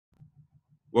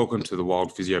Welcome to the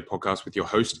Wild Physio podcast with your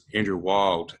host, Andrew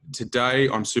Wild. Today,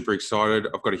 I'm super excited.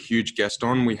 I've got a huge guest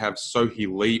on. We have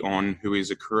Sohee Lee on, who is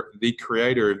the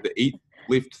creator of the Eat,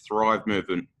 Lift, Thrive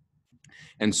movement.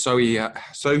 And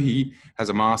Sohee has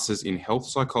a master's in health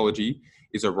psychology,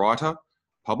 is a writer,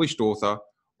 published author,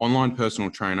 online personal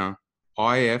trainer,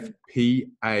 IFPA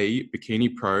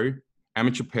Bikini Pro,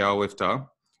 amateur powerlifter,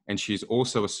 and she's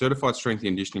also a certified strength and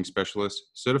conditioning specialist,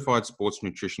 certified sports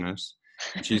nutritionist.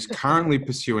 She's currently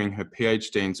pursuing her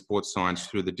PhD in sports science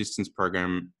through the distance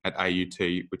program at AUT,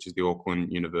 which is the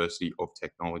Auckland University of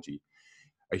Technology.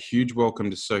 A huge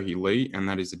welcome to Sohee Lee, and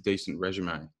that is a decent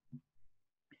resume.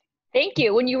 Thank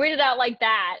you. When you read it out like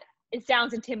that, it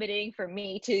sounds intimidating for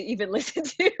me to even listen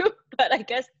to, but I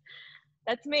guess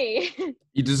that's me.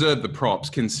 You deserve the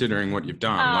props considering what you've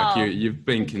done. You've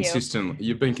been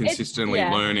consistently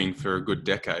learning for a good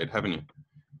decade, haven't you?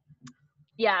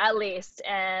 Yeah, at least.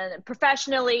 And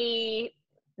professionally,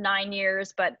 9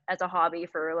 years, but as a hobby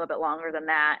for a little bit longer than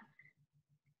that.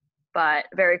 But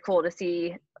very cool to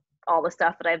see all the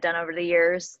stuff that I've done over the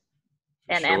years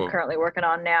and am currently working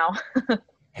on now.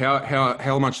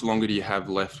 How much longer do you have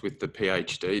left with the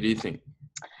PhD, do you think?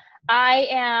 I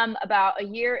am about a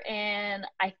year in.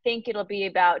 I think it'll be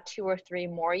about 2 or 3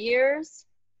 more years,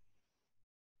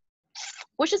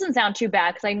 which doesn't sound too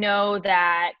bad because I know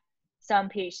that some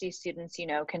PhD students,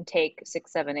 can take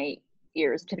 6, 7, 8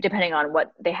 years, depending on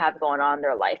what they have going on in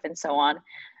their life and so on.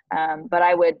 But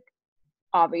I would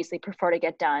obviously prefer to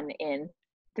get done in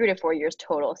 3 to 4 years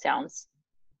total. Sounds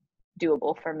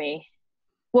doable for me.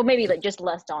 Well, maybe just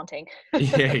less daunting.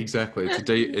 Yeah, exactly.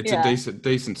 It's a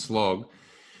decent slog.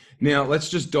 Now, let's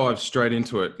just dive straight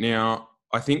into it. Now,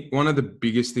 I think one of the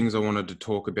biggest things I wanted to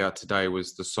talk about today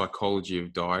was the psychology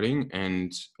of dieting.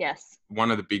 And yes,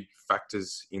 one of the big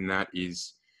factors in that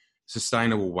is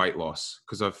sustainable weight loss.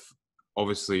 Because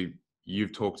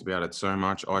you've talked about it so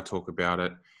much. I talk about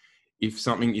it. If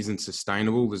something isn't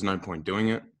sustainable, there's no point doing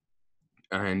it.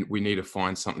 And we need to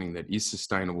find something that is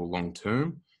sustainable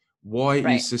long-term. Why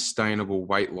is sustainable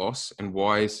weight loss and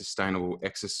why is sustainable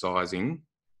exercising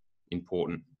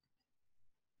important?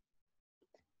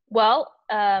 Well,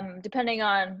 depending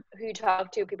on who you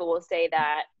talk to, people will say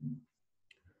that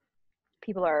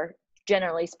people are,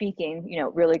 generally speaking,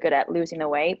 really good at losing the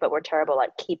weight, but we're terrible at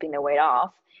keeping the weight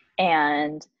off.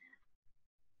 And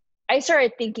I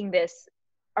started thinking this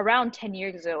around 10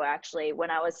 years ago, actually,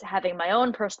 when I was having my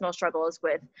own personal struggles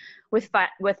with fat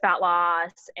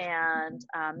loss and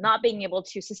not being able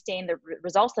to sustain the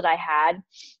results that I had,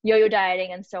 yo-yo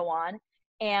dieting and so on.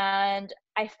 And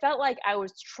I felt like I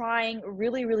was trying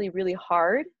really, really, really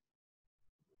hard,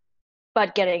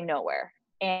 but getting nowhere.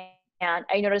 And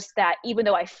I noticed that even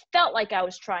though I felt like I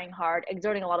was trying hard,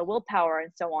 exerting a lot of willpower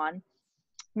and so on,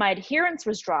 my adherence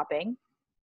was dropping,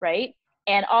 right?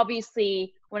 And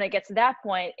obviously, when it gets to that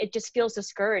point, it just feels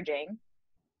discouraging.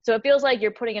 So it feels like you're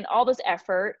putting in all this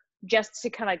effort just to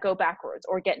kind of go backwards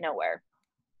or get nowhere.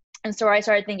 And so I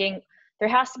started thinking, there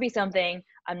has to be something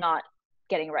I'm not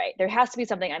getting right. There has to be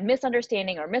something I'm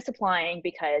misunderstanding or misapplying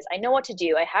because I know what to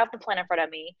do. I have the plan in front of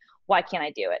me. Why can't I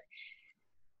do it?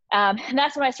 And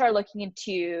that's when I started looking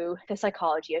into the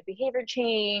psychology of behavior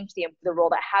change, the role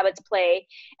that habits play.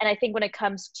 And I think when it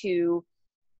comes to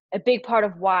a big part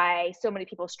of why so many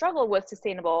people struggle with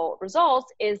sustainable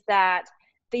results is that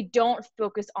they don't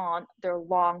focus on their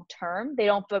long term. They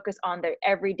don't focus on their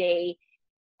everyday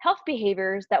health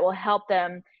behaviors that will help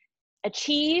them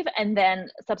achieve and then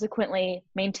subsequently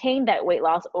maintain that weight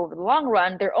loss over the long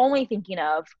run. They're only thinking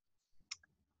of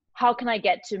how can I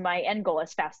get to my end goal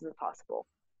as fast as possible,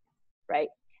 right?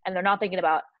 And they're not thinking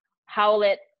about how will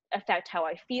it affect how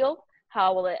I feel?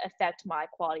 How will it affect my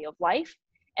quality of life?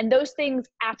 And those things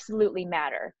absolutely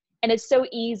matter. And it's so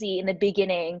easy in the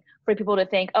beginning for people to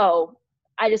think, oh,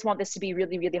 I just want this to be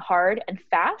really, really hard and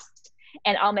fast,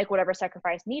 and I'll make whatever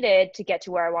sacrifice needed to get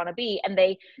to where I want to be. And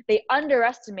they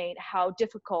underestimate how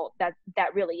difficult that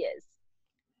really is.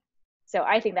 So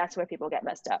I think that's where people get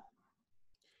messed up.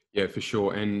 Yeah, for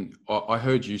sure. And I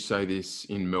heard you say this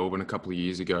in Melbourne a couple of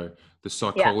years ago. The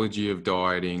psychology of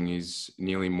dieting is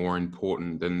nearly more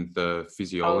important than the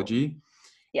physiology. Oh,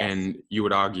 yes. And you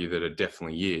would argue that it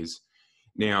definitely is.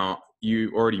 Now,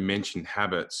 you already mentioned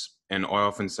habits. And I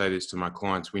often say this to my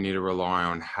clients, we need to rely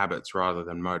on habits rather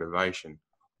than motivation.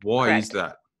 Why is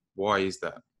that? Why is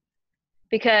that?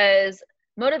 Because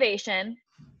motivation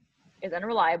is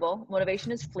unreliable.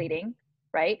 Motivation is fleeting,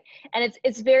 right? And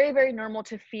it's very, very normal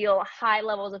to feel high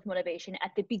levels of motivation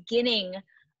at the beginning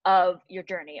of your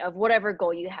journey, of whatever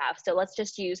goal you have. So let's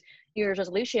just use New Year's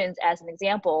resolutions as an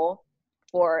example.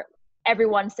 For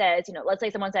everyone says, let's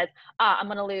say someone says, I'm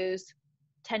going to lose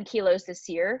 10 kilos this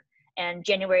year, and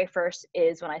January 1st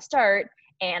is when I start,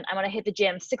 and I'm going to hit the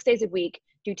gym 6 days a week,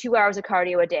 do 2 hours of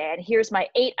cardio a day, and here's my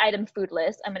 8-item food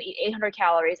list. I'm going to eat 800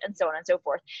 calories, and so on and so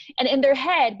forth. And in their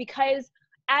head, because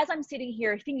as I'm sitting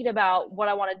here thinking about what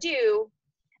I want to do,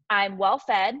 I'm well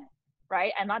fed,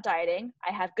 right? I'm not dieting.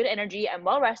 I have good energy. I'm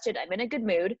well rested. I'm in a good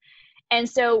mood. And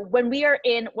so when we are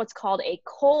in what's called a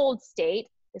cold state,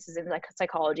 this is in like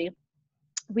psychology,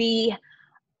 we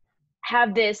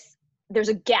have this, there's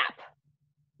a gap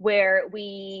where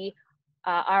we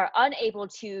are unable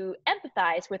to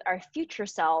empathize with our future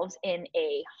selves in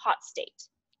a hot state.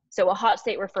 So a hot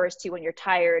state refers to when you're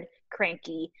tired,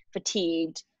 cranky,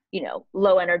 fatigued, you know,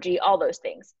 low energy, all those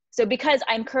things. So because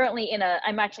I'm currently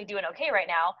I'm actually doing okay right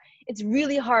now, it's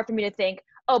really hard for me to think,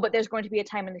 oh, but there's going to be a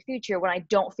time in the future when I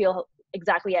don't feel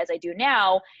exactly as I do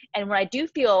now. And when I do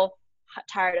feel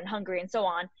tired and hungry and so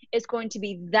on, it's going to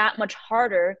be that much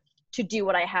harder to do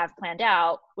what I have planned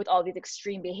out with all these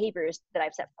extreme behaviors that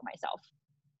I've set for myself.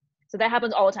 So that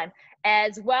happens all the time,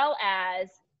 as well as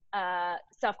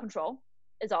self-control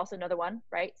is also another one,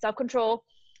 right? Self-control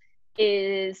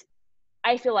is,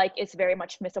 I feel like it's very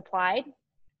much misapplied.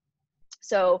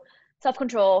 So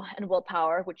self-control and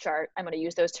willpower, which are, I'm going to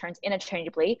use those terms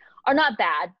interchangeably, are not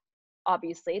bad.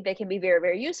 Obviously, they can be very,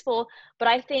 very useful, but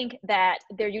I think that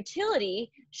their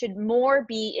utility should more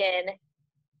be in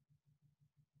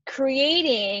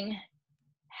creating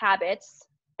habits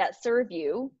that serve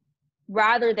you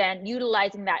rather than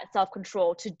utilizing that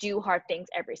self-control to do hard things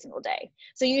every single day.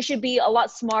 So you should be a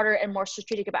lot smarter and more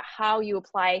strategic about how you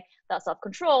apply that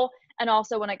self-control. And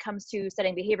also when it comes to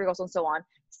setting behavior goals and so on,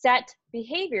 set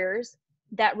behaviors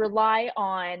that rely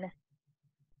on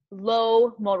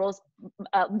low levels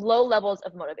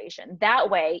of motivation. That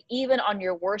way, even on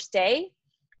your worst day,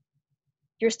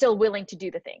 you're still willing to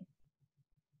do the thing.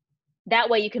 That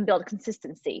way you can build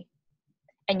consistency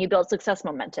and you build success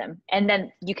momentum, and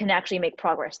then you can actually make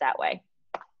progress that way.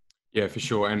 Yeah, for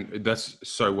sure. And that's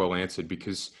so well answered,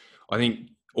 because I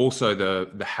think also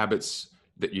the habits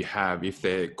that you have, if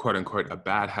they're quote unquote a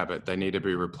bad habit, they need to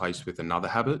be replaced with another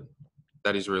habit.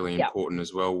 That is really important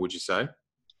as well, would you say?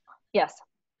 Yes.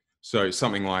 So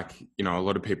something like, you know, a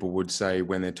lot of people would say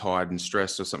when they're tired and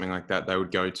stressed or something like that, they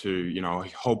would go to, you know, a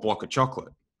whole block of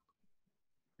chocolate.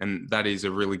 And that is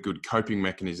a really good coping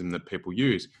mechanism that people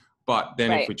use. But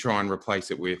then if we try and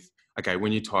replace it with, okay,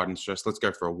 when you're tired and stressed, let's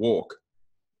go for a walk,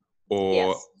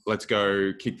 or let's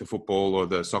go kick the football or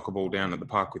the soccer ball down at the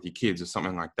park with your kids or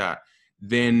something like that,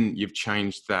 then you've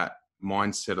changed that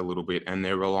mindset a little bit, and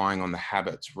they're relying on the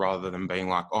habits rather than being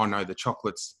like, oh no, the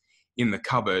chocolate's in the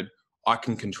cupboard, I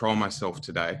can control myself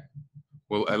today.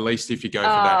 Well, at least if you go for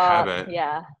that habit.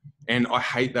 Yeah. And I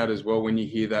hate that as well when you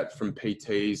hear that from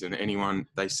PTs and anyone,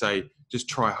 they say, just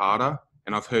try harder.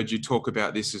 And I've heard you talk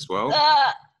about this as well.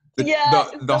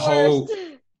 The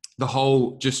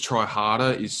whole just try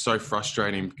harder is so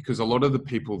frustrating, because a lot of the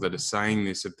people that are saying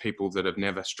this are people that have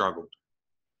never struggled.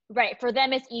 Right. For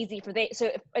them, it's easy.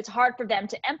 So it's hard for them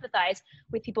to empathize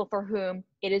with people for whom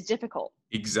it is difficult.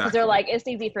 Exactly. Because they're like, it's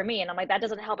easy for me. And I'm like, that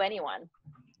doesn't help anyone.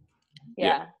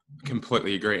 Yeah.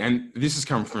 Completely agree. And this has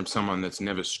come from someone that's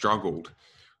never struggled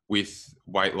with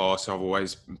weight loss. I've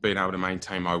always been able to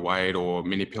maintain my weight or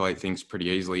manipulate things pretty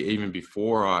easily, even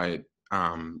before I,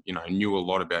 knew a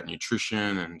lot about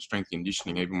nutrition and strength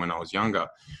conditioning, even when I was younger.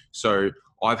 So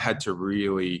I've had to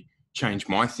really change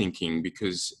my thinking,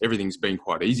 because everything's been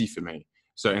quite easy for me.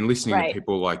 So, and listening to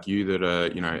people like you that are,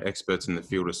 experts in the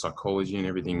field of psychology and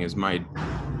everything has made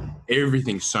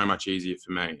everything so much easier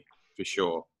for me, for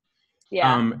sure.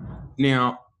 Yeah.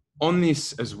 Now, on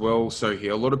this as well,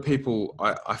 Sohee, a lot of people,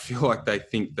 I feel like they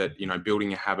think that,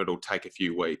 building a habit will take a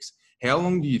few weeks. How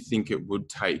long do you think it would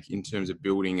take in terms of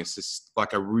building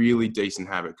a really decent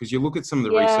habit? Because you look at some of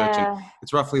the research, and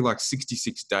it's roughly like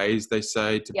 66 days, they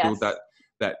say, to build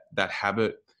that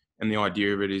habit. And the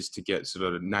idea of it is to get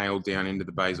sort of nailed down into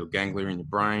the basal ganglia in your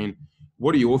brain.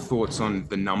 What are your thoughts on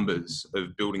the numbers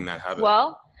of building that habit?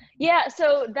 Well, yeah,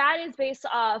 so that is based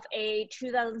off a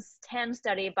 2010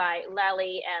 study by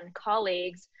Lally and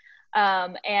colleagues.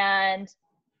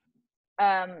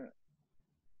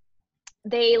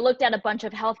 They looked at a bunch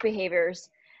of health behaviors.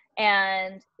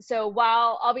 And so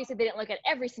while obviously they didn't look at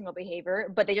every single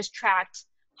behavior, but they just tracked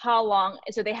how long.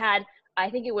 So they had,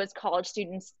 I think it was college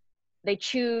students, they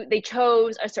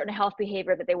chose a certain health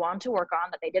behavior that they wanted to work on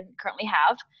that they didn't currently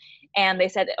have. And they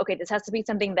said, okay, this has to be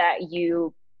something that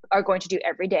you are going to do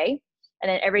every day. And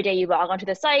then every day you log onto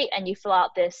the site and you fill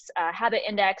out this habit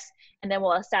index, and then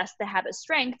we'll assess the habit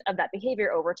strength of that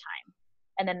behavior over time.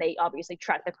 And then they obviously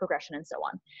track the progression and so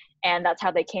on. And that's how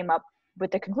they came up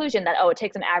with the conclusion that, oh, it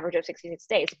takes an average of 66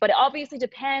 days. But it obviously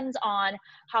depends on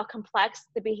how complex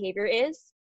the behavior is,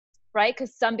 right?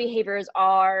 Because some behaviors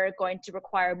are going to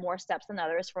require more steps than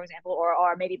others, for example, or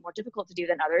are maybe more difficult to do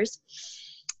than others.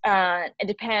 It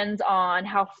depends on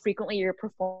how frequently you're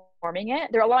performing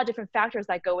it. There are a lot of different factors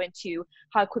that go into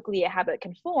how quickly a habit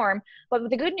can form. But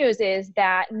the good news is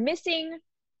that missing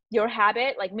your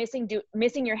habit, like missing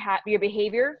your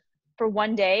behavior for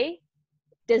one day,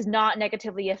 does not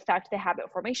negatively affect the habit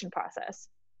formation process.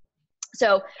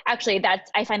 So actually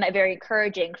I find that very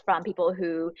encouraging from people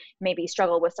who maybe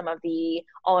struggle with some of the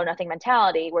all or nothing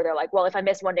mentality, where they're like, well, if I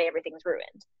miss one day, everything's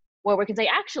ruined. Where we can say,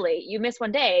 actually, you miss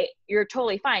one day, you're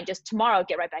totally fine. Just tomorrow,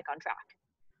 get right back on track,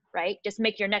 right? Just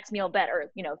make your next meal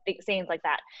better. Things like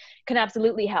that can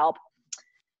absolutely help.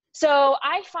 So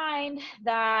I find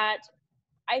that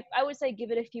I would say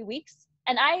give it a few weeks.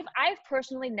 And I've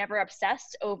personally never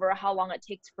obsessed over how long it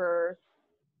takes for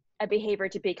a behavior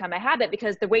to become a habit,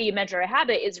 because the way you measure a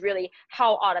habit is really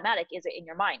how automatic is it in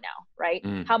your mind now, right?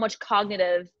 How much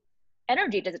cognitive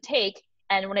energy does it take?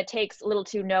 And when it takes little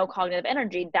to no cognitive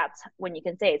energy, that's when you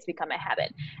can say it's become a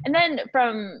habit. And then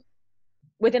from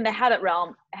within the habit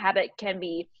realm, a habit can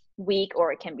be weak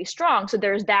or it can be strong. So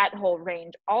there's that whole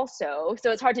range also.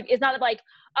 So it's not like,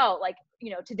 oh, like,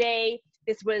 today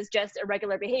this was just a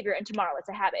regular behavior and tomorrow it's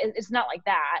a habit. It's not like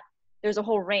that. There's a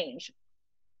whole range.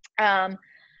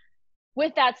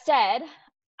 With that said,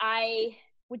 I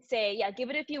would say, yeah, give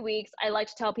it a few weeks. I like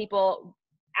to tell people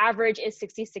average is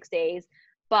 66 days,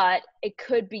 but it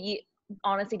could be,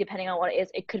 honestly, depending on what it is,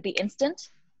 it could be instant.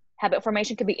 Habit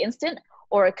formation could be instant,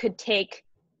 or it could take,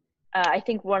 I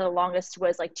think one of the longest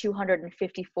was like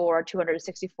 254,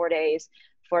 264 days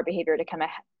for a behavior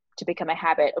to become a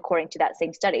habit, according to that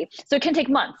same study. So it can take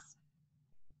months,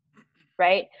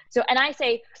 right? So, and I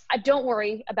say, don't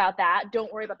worry about that.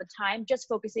 Don't worry about the time. Just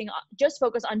focus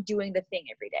on doing the thing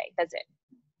every day. That's it.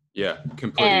 Yeah,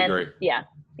 completely agree. Yeah.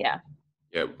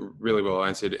 Yeah, really well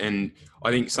answered. And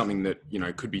I think something that,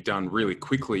 could be done really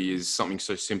quickly is something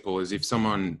so simple as if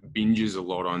someone binges a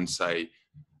lot on, say,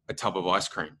 a tub of ice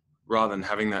cream, rather than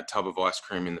having that tub of ice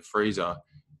cream in the freezer,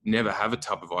 never have a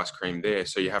tub of ice cream there.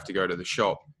 So you have to go to the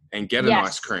shop and get an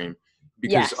ice cream.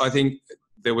 Because I think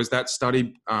there was that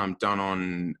study done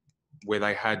on where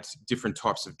they had different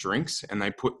types of drinks and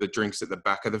they put the drinks at the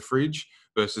back of the fridge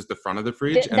versus the front of the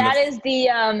fridge. That is the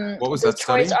what was that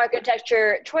choice study?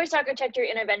 architecture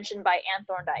intervention by Anne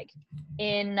Thorndike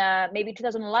in maybe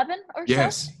 2011 or so.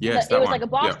 Yes, it was like a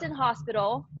Boston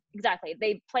hospital. Exactly.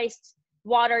 They placed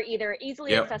water either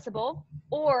easily accessible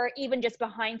or even just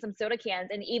behind some soda cans,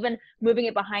 and even moving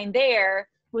it behind there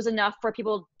was enough for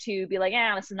people to be like,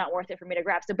 this is not worth it for me to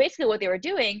grab. So basically what they were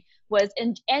doing was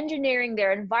engineering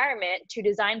their environment to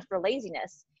design for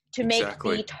laziness, to make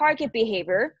the target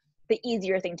behavior the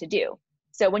easier thing to do.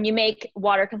 So when you make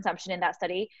water consumption in that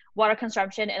study, water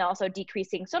consumption and also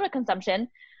decreasing soda consumption,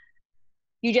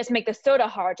 you just make the soda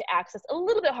a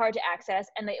little bit hard to access,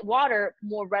 and the water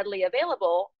more readily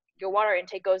available. Your water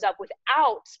intake goes up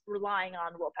without relying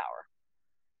on willpower.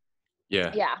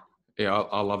 Yeah,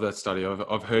 I love that study.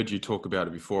 I've heard you talk about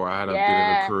it before. I had a bit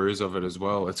of a peruse of it as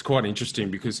well. It's quite interesting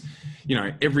because,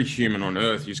 every human on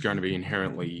earth is going to be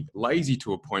inherently lazy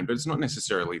to a point, but it's not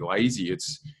necessarily lazy.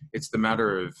 It's the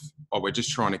matter of, we're just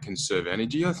trying to conserve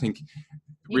energy. I think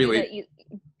really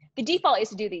the default is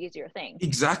to do the easier thing.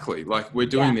 Exactly. Like we're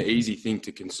doing the easy thing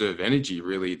to conserve energy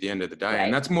really at the end of the day. Right.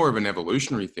 And that's more of an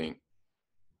evolutionary thing,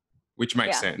 which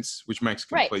makes sense, which makes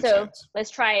complete sense. So let's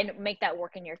try and make that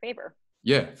work in your favor.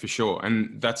 Yeah, for sure.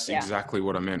 And that's exactly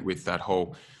what I meant with that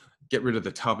whole get rid of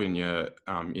the tub in your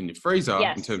freezer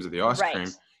in terms of the ice cream.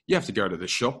 You have to go to the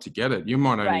shop to get it. You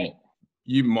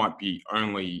might be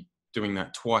only doing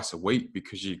that twice a week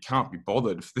because you can't be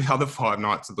bothered for the other 5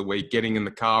 nights of the week getting in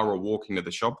the car or walking to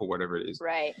the shop or whatever it is.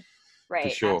 Right. For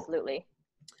sure. Absolutely.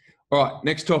 All right,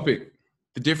 next topic.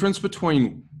 The difference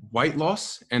between weight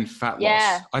loss and fat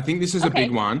loss. I think this is a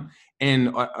big one.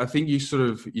 And I think you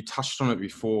touched on it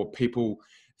before, people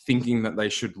thinking that they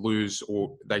should lose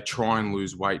or they try and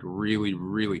lose weight really,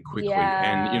 really quickly.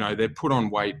 And, they're put on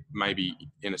weight maybe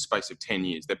in a space of 10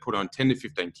 years. They're put on 10 to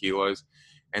 15 kilos.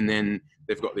 And then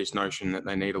they've got this notion that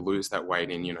they need to lose that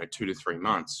weight in, 2 to 3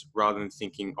 months, rather than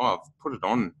thinking, I've put it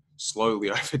on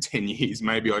slowly over 10 years.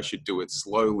 Maybe I should do it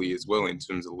slowly as well in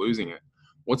terms of losing it.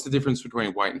 What's the difference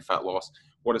between weight and fat loss?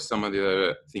 What are some of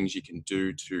the things you can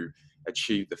do to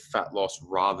achieve the fat loss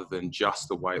rather than just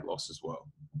the weight loss as well?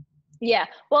 Yeah,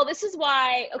 well, this is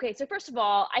why, so first of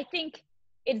all, I think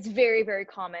it's very, very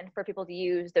common for people to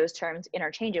use those terms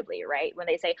interchangeably, right? When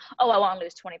they say, I want to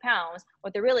lose 20 pounds,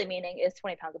 what they're really meaning is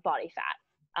 20 pounds of body fat,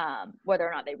 whether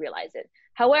or not they realize it.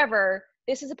 However,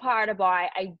 this is a part of why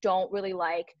I don't really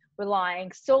like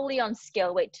relying solely on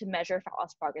scale weight to measure fat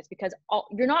loss progress, because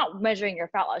you're not measuring your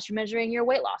fat loss, you're measuring your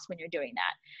weight loss when you're doing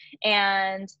that.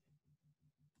 And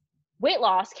weight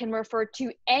loss can refer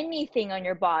to anything on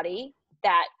your body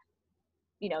that,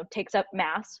 takes up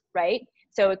mass, right?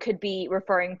 So it could be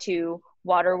referring to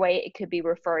water weight, it could be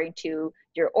referring to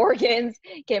your organs,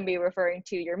 can be referring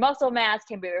to your muscle mass,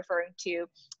 can be referring to,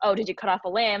 oh, did you cut off a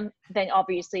limb? Then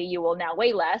obviously you will now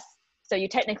weigh less. So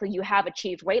you have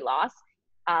achieved weight loss,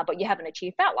 but you haven't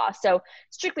achieved fat loss. So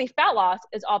strictly fat loss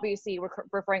is obviously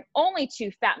referring only to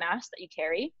fat mass that you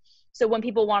carry. So when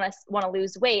people want to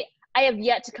lose weight, I have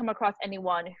yet to come across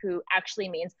anyone who actually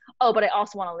means, oh, but I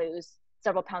also want to lose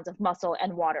several pounds of muscle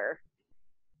and water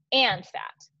and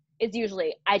fat. It's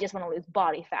usually, I just want to lose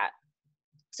body fat.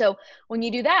 So when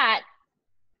you do that,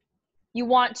 you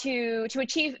want to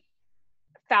achieve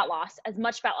fat loss, as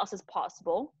much fat loss as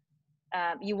possible.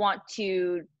 You want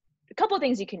a couple of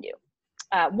things you can do.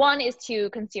 One is to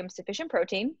consume sufficient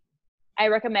protein. I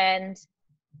recommend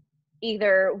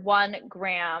either 1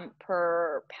 gram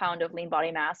per pound of lean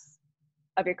body mass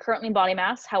of your current lean body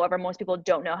mass. However, most people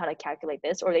don't know how to calculate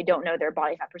this, or they don't know their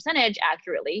body fat percentage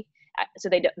accurately. So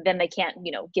they can't,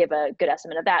 give a good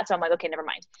estimate of that. So I'm like, okay, never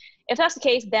mind. If that's the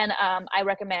case, then I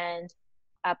recommend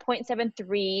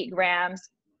 0.73 grams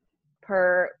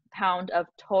per pound of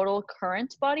total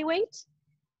current body weight,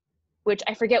 which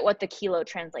I forget what the kilo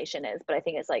translation is, but I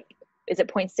think it's like, is it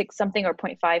 0.6 something or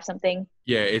 0.5 something?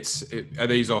 Yeah, are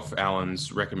these off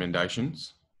Alan's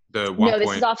recommendations? No, this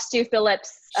is off Stu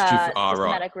Phillips' systematic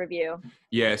right. review.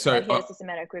 Yeah, so his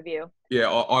systematic review. Yeah,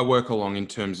 I work along in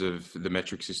terms of the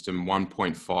metric system,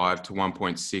 1.5 to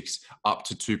 1.6 up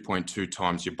to 2.2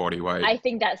 times your body weight. I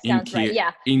think that sounds right.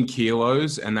 Yeah. In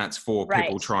kilos, and that's for Right.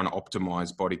 people trying to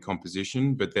optimize body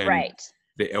composition. But then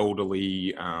the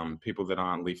elderly, people that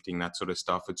aren't lifting, that sort of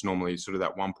stuff, it's normally sort of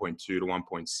that 1.2 to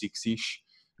 1.6-ish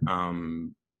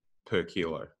per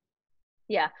kilo.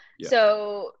 Yeah.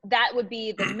 So that would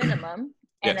be the minimum.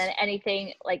 And then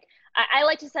anything like, I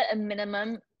like to set a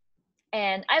minimum,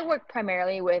 and I work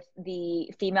primarily with the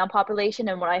female population.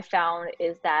 And what I found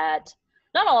is that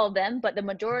not all of them, but the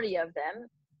majority of them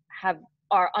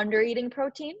are under eating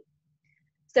protein.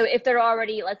 So if they're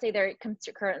already, let's say they're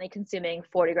currently consuming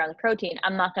 40 grams of protein,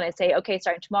 I'm not going to say, okay,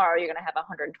 starting tomorrow, you're going to have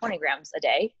 120 grams a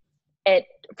day.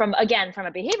 From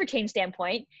a behavior change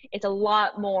standpoint, it's a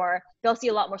lot more, they'll see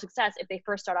a lot more success if they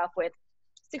first start off with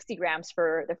 60 grams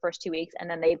for the first 2 weeks, and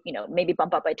then they, maybe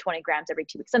bump up by 20 grams every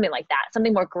 2 weeks, something like that,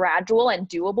 something more gradual and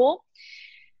doable.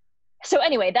 So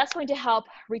anyway, that's going to help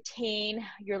retain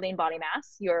your lean body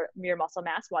mass, your muscle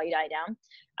mass while you diet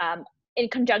down. In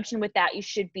conjunction with that, you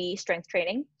should be strength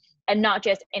training, and not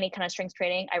just any kind of strength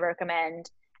training. I recommend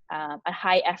a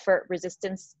high effort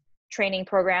resistance training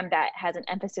program that has an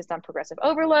emphasis on progressive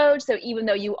overload. So even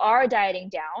though you are dieting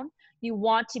down, you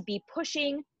want to be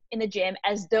pushing in the gym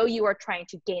as though you are trying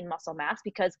to gain muscle mass,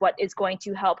 because what is going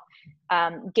to help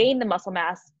gain the muscle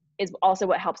mass is also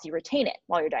what helps you retain it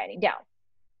while you're dieting down.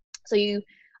 So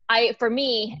for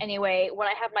me anyway, when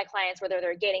I have my clients, whether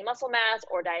they're gaining muscle mass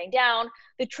or dieting down,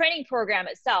 the training program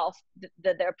itself,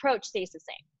 the approach stays the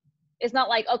same. It's not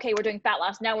like, okay, we're doing fat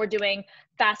loss, now we're doing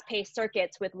fast-paced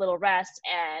circuits with little rest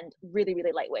and really,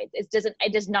 really light weights. It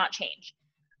does not change.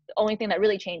 The only thing that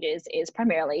really changes is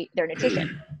primarily their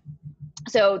nutrition.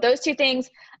 So those two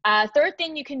things. Third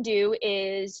thing you can do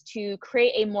is to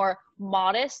create a more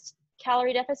modest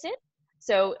calorie deficit.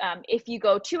 So if you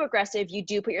go too aggressive, you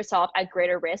do put yourself at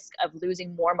greater risk of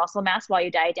losing more muscle mass while you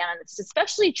diet down. And it's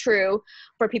especially true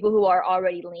for people who are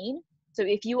already lean. So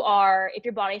if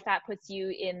your body fat puts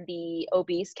you in the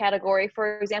obese category,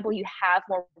 for example, you have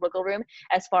more wiggle room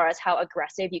as far as how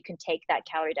aggressive you can take that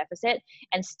calorie deficit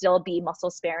and still be muscle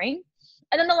sparing.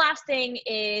 And then the last thing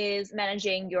is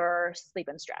managing your sleep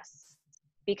and stress,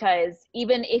 because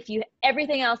even if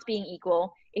everything else being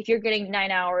equal, if you're getting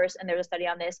 9 hours, and there's a study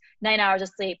on this, 9 hours of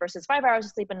sleep versus 5 hours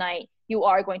of sleep a night, you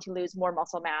are going to lose more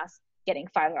muscle mass getting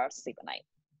 5 hours of sleep a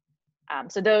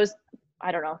night. So those,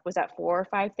 I don't know, was that 4 or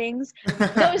 5 things?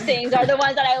 Those things are the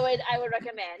ones that I would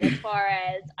recommend as far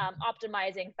as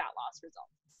optimizing fat loss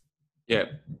results. Yeah,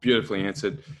 beautifully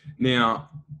answered. Now,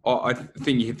 I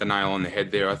think you hit the nail on the head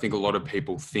there. I think a lot of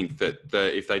people think that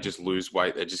if they just lose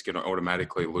weight, they're just going to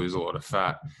automatically lose a lot of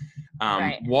fat.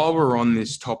 Right. While we're on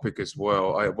this topic as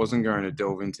well, I wasn't going to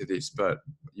delve into this, but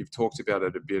you've talked about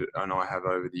it a bit, and I have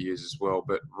over the years as well,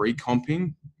 but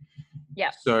recomping.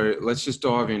 Yeah. So let's just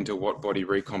dive into what body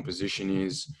recomposition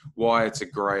is, why it's a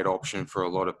great option for a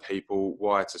lot of people,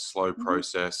 why it's a slow Mm-hmm.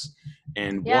 process,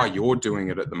 and why Yeah. you're doing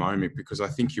it at the moment, because I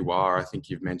think you are. I think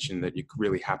you've mentioned that you're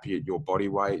really happy at your body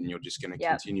weight and you're just going to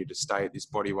Yep. continue to stay at this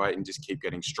body weight and just keep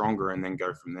getting stronger and then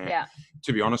go from there. Yeah.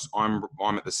 To be honest, I'm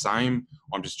at the same.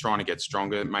 I'm just trying to get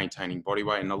stronger, maintaining body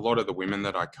weight. And a lot of the women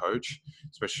that I coach,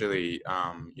 especially,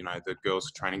 the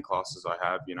girls training classes I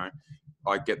have,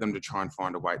 I get them to try and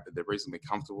find a weight that they're reasonably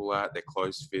comfortable at, their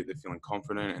clothes fit, they're feeling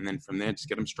confident, and then from there, just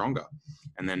get them stronger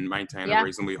and then maintain a Yeah.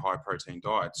 reasonably high protein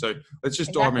diet. So let's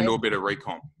just dive Exactly. into a bit of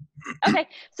recomp. Okay.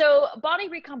 So body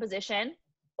recomposition,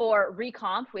 or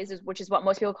recomp, which is what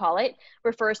most people call it,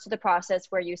 refers to the process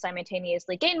where you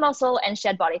simultaneously gain muscle and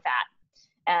shed body fat.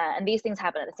 And these things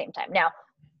happen at the same time. Now,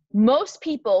 most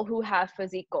people who have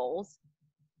physique goals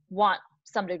want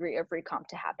some degree of recomp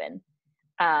to happen.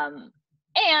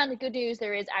 And the good news,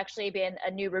 there has actually been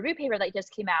a new review paper that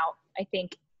just came out, I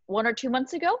think 1 or 2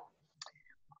 months ago,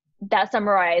 that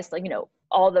summarized,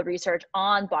 all the research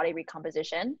on body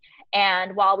recomposition.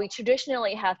 And while we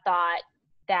traditionally have thought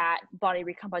that body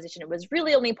recomposition was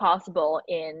really only possible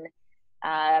in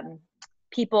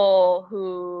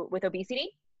people with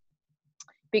obesity,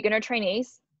 beginner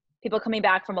trainees, people coming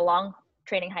back from a long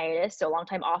training hiatus, so a long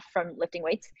time off from lifting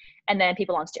weights, and then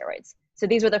people on steroids. So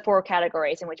these were the 4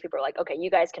 categories in which people are like, okay, you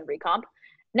guys can recomp.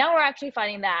 Now we're actually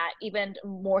finding that even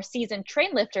more seasoned train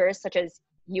lifters, such as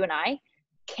you and I,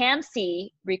 can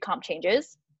see recomp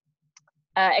changes,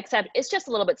 except it's just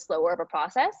a little bit slower of a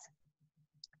process.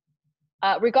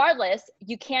 Regardless,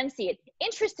 you can see it.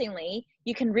 Interestingly,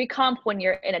 you can recomp when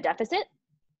you're in a deficit,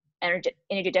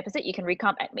 energy deficit. You can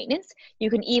recomp at maintenance.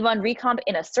 You can even recomp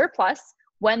in a surplus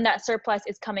when that surplus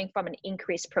is coming from an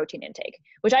increased protein intake,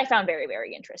 which I found very,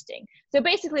 very interesting. So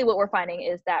basically what we're finding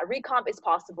is that recomp is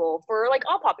possible for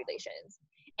all populations.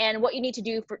 And what you need to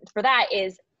do for that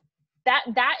is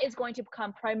that is going to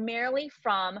come primarily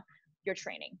from your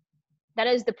training. That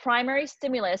is the primary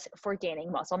stimulus for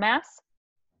gaining muscle mass.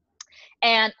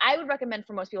 And I would recommend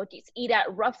for most people to eat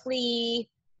at roughly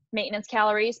maintenance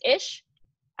calories-ish.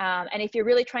 And if you're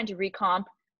really trying to recomp,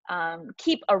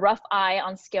 keep a rough eye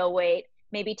on scale weight.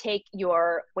 Maybe take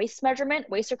your waist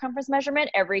circumference measurement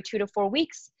every 2 to 4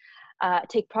 weeks.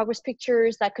 Take progress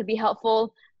pictures, that could be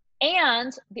helpful.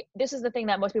 And this is the thing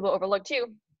that most people overlook too.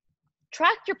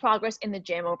 Track your progress in the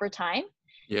gym over time.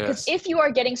 Because if you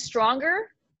are getting stronger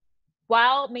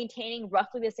while maintaining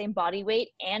roughly the same body weight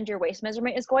and your waist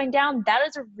measurement is going down, that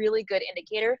is a really good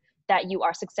indicator that you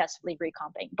are successfully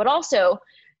recomping. But also,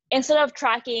 instead of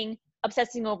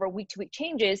obsessing over week-to-week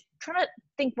changes, try to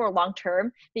think more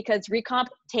long-term, because recomp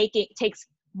takes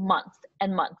months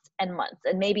and months and months,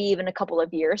 and maybe even a couple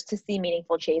of years to see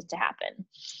meaningful change to happen.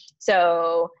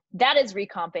 So that is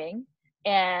recomping,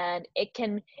 and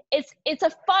it's a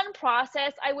fun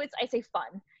process. I say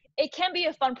fun. It can be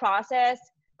a fun process,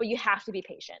 but you have to be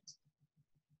patient.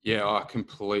 Yeah, I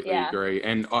completely agree.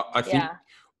 And I think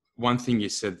one thing you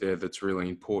said there that's really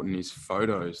important is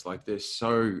photos. They're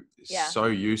so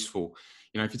useful.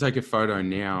 If you take a photo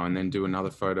now and then do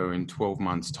another photo in 12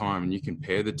 months time, and you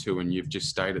compare the two, and you've just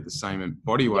stayed at the same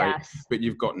body weight, but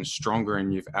you've gotten stronger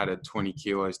and you've added 20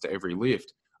 kilos to every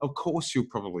lift, of course you'll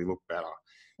probably look better.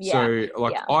 So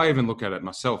I even look at it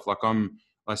myself. I'm,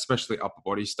 especially upper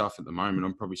body stuff at the moment,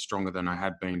 I'm probably stronger than I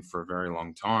had been for a very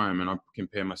long time. And I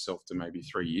compare myself to maybe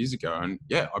 3 years ago, and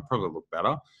I probably look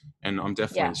better and I'm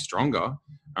definitely stronger.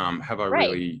 Have I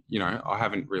really, I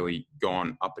haven't really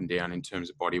gone up and down in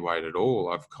terms of body weight at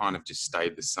all. I've kind of just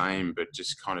stayed the same, but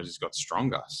just got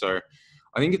stronger. So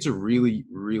I think it's a really,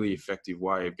 really effective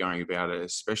way of going about it,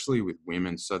 especially with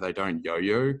women, so they don't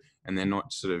yo-yo and they're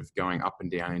not sort of going up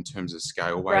and down in terms of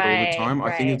scale weight all the time.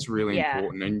 I think it's really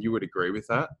important, and you would agree with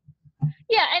that?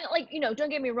 Yeah, and don't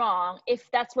get me wrong, if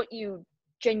that's what you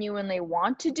genuinely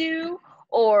want to do,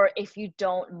 or if you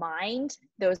don't mind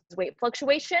those weight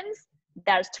fluctuations,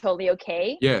 that is totally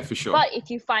okay. Yeah, for sure. But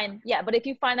if you find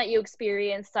that you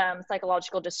experience some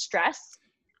psychological distress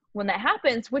when that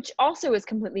happens, which also is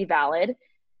completely valid,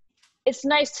 it's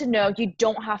nice to know you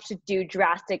don't have to do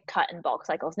drastic cut and bulk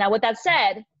cycles. Now, with that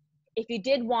said, if you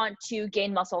did want to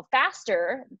gain muscle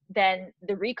faster than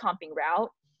the recomping route,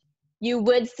 you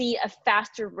would see a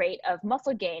faster rate of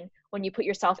muscle gain when you put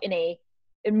yourself in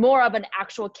more of an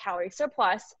actual calorie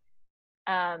surplus.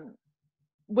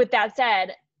 With that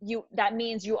said, that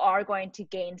means you are going to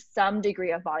gain some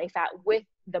degree of body fat with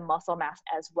the muscle mass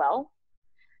as well.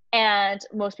 And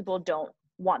most people don't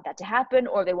want that to happen,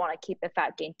 or they want to keep the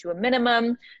fat gain to a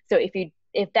minimum. So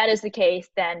if that is the case,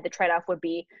 then the trade-off would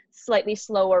be slightly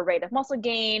slower rate of muscle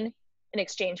gain, in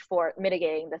exchange for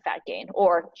mitigating the fat gain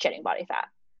or shedding body fat.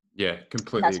 Yeah,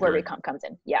 completely. And that's agree. where recomp comes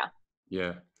in. Yeah.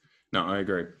 Yeah. No, I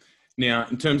agree. Now,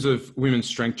 in terms of women's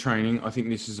strength training, I think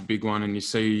this is a big one, and you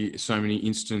see so many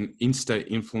Insta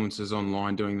influencers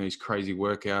online doing these crazy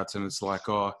workouts, and it's like,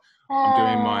 oh,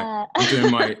 I'm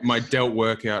doing my delt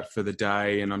workout for the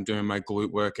day, and I'm doing my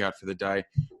glute workout for the day.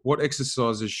 What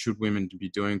exercises should women be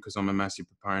doing? Because I'm a massive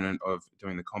proponent of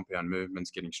doing the compound movements,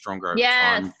 getting stronger over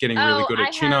time, getting really good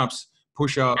at chin-ups,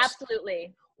 push-ups.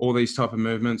 Absolutely. All these type of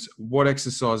movements. What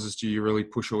exercises do you really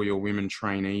push all your women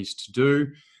trainees to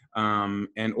do?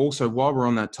 And also, while we're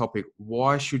on that topic,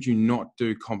 why should you not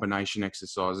do combination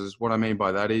exercises? What I mean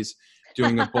by that is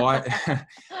doing a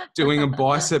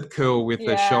bicep curl with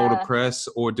a shoulder press,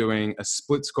 or doing a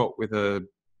split squat with a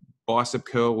bicep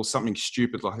curl, or something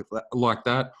stupid like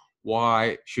that.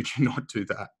 Why should you not do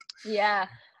that? Yeah.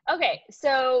 Okay.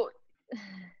 So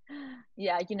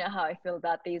yeah, you know how I feel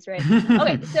about these, right?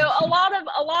 Okay. So a lot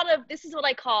of this is what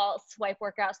I call swipe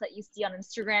workouts that you see on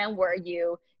Instagram, where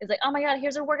it's like, oh my God,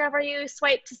 here's a workout for you.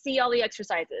 Swipe to see all the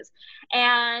exercises.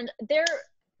 And they're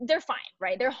fine,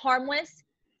 right? They're harmless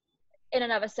in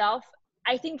and of itself.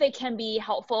 I think they can be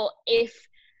helpful if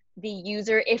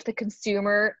the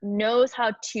consumer knows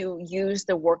how to use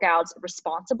the workouts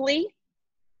responsibly.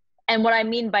 And what I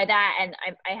mean by that, and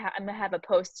I'm gonna have a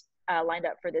post lined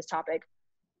up for this topic.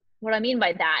 What I mean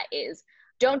by that is,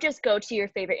 don't just go to your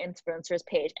favorite influencer's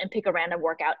page and pick a random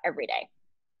workout every day.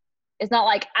 It's not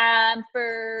like,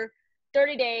 for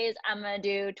 30 days, I'm going to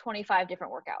do 25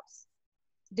 different workouts,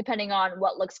 depending on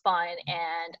what looks fun.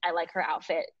 And I like her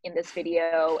outfit in this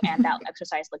video, and that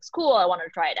exercise looks cool. I want to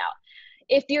try it out.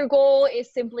 If your goal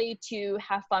is simply to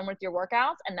have fun with your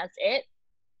workouts and that's it,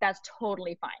 that's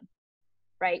totally fine.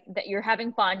 Right? That you're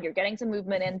having fun, you're getting some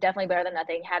movement in, definitely better than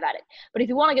nothing, have at it. But if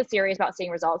you want to get serious about seeing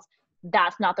results,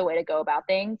 that's not the way to go about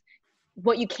things.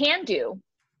 What you can do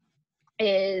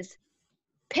is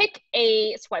pick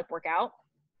a swipe workout,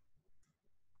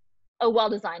 a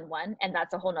well-designed one, and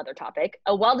that's a whole nother topic.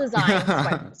 A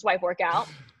well-designed swipe workout.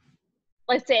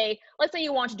 Let's say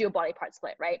you want to do a body part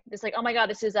split, right? It's like, oh my God,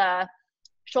 this is a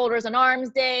shoulders and arms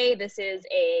day. This is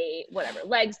a whatever,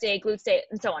 legs day, glutes day,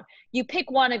 and so on. You pick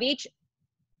one of each,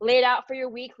 lay it out for your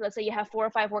week. Let's say you have 4 or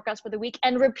 5 workouts for the week,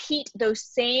 and repeat those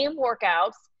same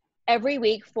workouts every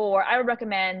week for, I would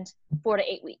recommend 4 to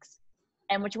 8 weeks.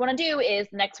 And what you want to do is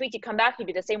next week you come back, you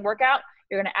do the same workout,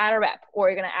 you're going to add a rep, or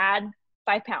you're going to add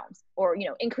 5 pounds, or,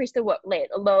 increase the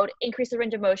load, increase the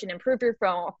range of motion, improve your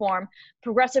form,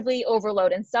 progressively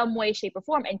overload in some way, shape, or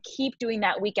form, and keep doing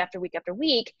that week after week after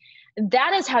week.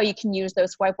 That is how you can use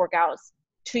those swipe workouts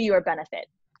to your benefit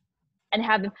and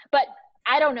have them. But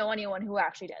I don't know anyone who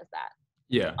actually does that.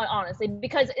 Yeah. Honestly,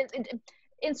 because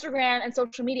Instagram and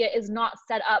social media is not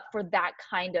set up for that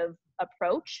kind of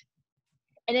approach.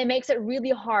 And it makes it really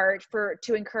hard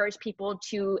to encourage people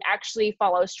to actually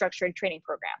follow structured training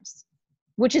programs,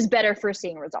 which is better for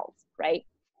seeing results, right?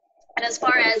 And as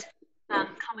far as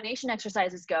combination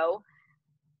exercises go,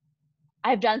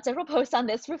 I've done several posts on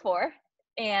this before,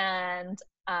 and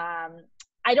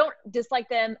I don't dislike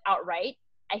them outright.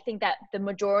 I think that the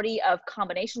majority of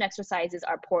combination exercises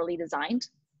are poorly designed,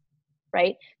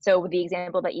 right? So with the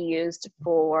example that you used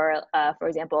for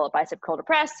example, a bicep curl to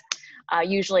press,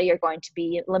 usually you're going to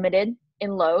be limited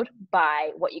in load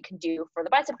by what you can do for the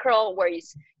bicep curl, where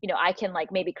I can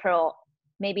maybe curl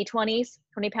 20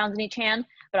 pounds in each hand,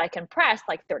 but I can press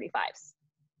 35s,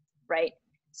 right?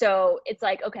 So it's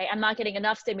like, okay, I'm not getting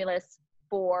enough stimulus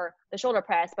for the shoulder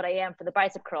press, but I am for the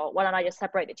bicep curl. Why don't I just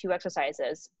separate the 2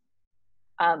 exercises?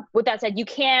 With that said,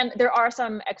 there are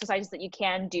some exercises that you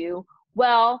can do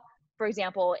well. For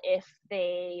example, if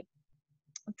they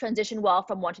transition well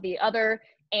from one to the other,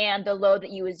 and the load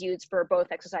that you would use for both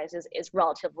exercises is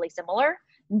relatively similar,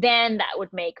 then that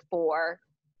would make for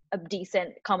a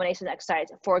decent combination exercise.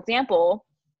 For example,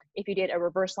 if you did a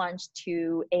reverse lunge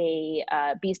to a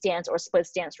B stance or split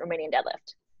stance Romanian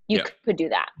deadlift, you could do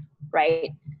that, right?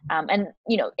 And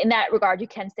in that regard, you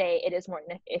can say it is more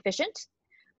efficient.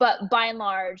 But by and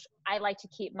large, I like to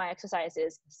keep my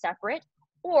exercises separate,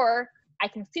 or I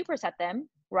can superset them,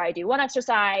 where I do one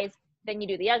exercise, then you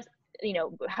do the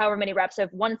however many reps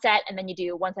of one set, and then you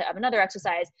do one set of another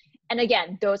exercise. And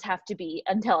again, those have to be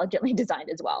intelligently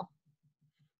designed as well.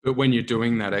 But when you're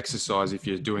doing that exercise, if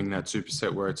you're doing that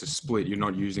superset where it's a split, you're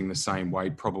not using the same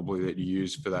weight probably that you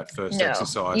use for that first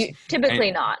exercise. Typically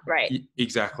not, right?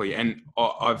 Exactly. And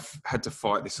I've had to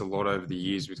fight this a lot over the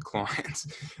years with clients.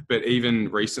 But even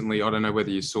recently, I don't know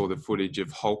whether you saw the footage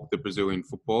of Hulk, the Brazilian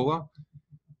footballer.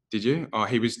 Did you? Oh,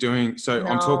 he was doing, so no.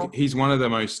 I'm talking, he's one of the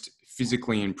most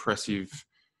physically impressive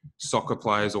soccer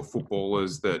players or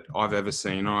footballers that I've ever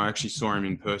seen. I actually saw him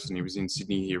in person. He was in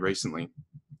Sydney here recently,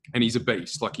 and he's a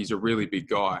beast. Like, he's a really big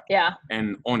guy. Yeah.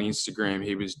 And on Instagram,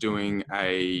 he was doing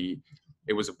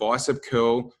it was a bicep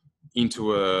curl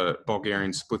into a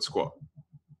Bulgarian split squat.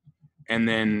 And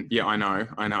then, yeah, I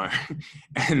know.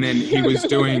 And then he was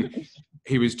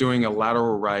doing a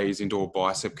lateral raise into a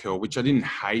bicep curl, which I didn't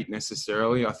hate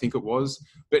necessarily. I think it was,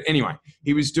 but anyway,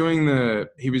 he was doing the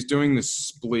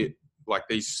split, like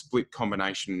these split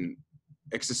combination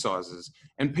exercises,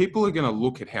 and people are going to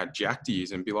look at how jacked he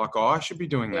is and be like, oh, I should be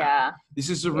doing that. Yeah. This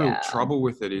is the real trouble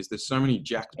with it, is there's so many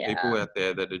jacked people out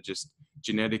there that are just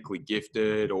genetically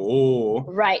gifted, or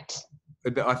right.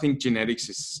 I think genetics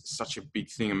is such a big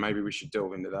thing, and maybe we should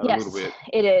delve into that a little bit.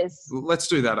 It is. Let's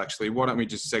do that, actually. Why don't we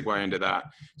just segue into that?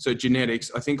 So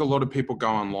genetics, I think a lot of people go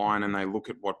online and they look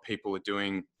at what people are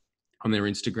doing on their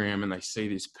Instagram, and they see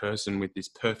this person with this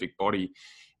perfect body,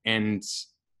 and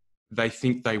they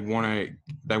think they want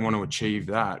to achieve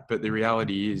that. But the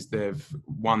reality is they've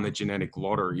won the genetic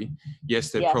lottery.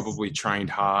 Yes, they've probably trained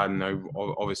hard, and they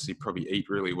obviously probably eat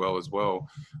really well as well.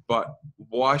 But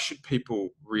why should people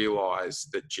realize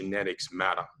that genetics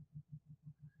matter?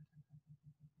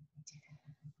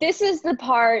 This is the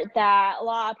part that a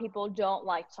lot of people don't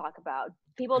like to talk about.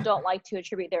 People don't like to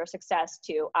attribute their success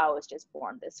to, I was just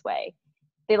born this way.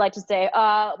 They like to say,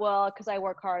 well, because I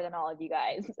work harder than all of you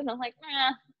guys. And I'm like,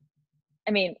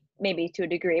 I mean, maybe to a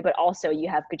degree, but also you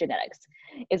have good genetics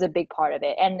is a big part of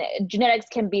it. And genetics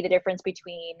can be the difference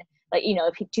between, like, you know,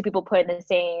 if two people put in the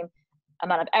same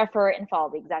amount of effort and follow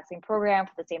the exact same program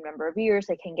for the same number of years,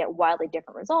 they can get wildly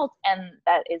different results. And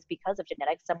that is because of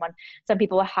genetics. Some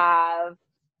people have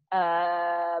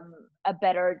a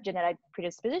better genetic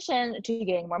predisposition to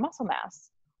getting more muscle mass,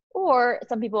 or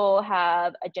some people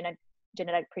have a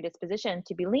genetic predisposition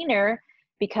to be leaner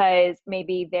because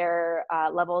maybe their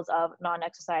levels of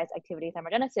non-exercise activity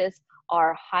thermogenesis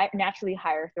are naturally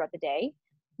higher throughout the day.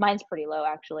 Mine's pretty low,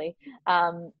 actually.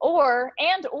 Or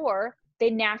they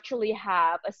naturally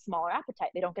have a smaller appetite.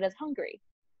 They don't get as hungry.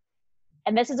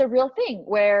 And this is a real thing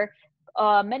where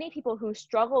many people who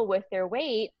struggle with their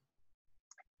weight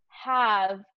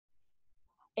have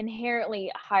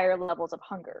inherently higher levels of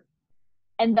hunger.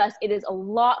 And thus it is a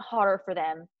lot harder for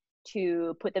them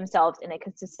to put themselves in a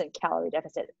consistent calorie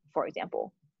deficit, for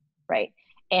example, right?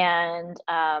 And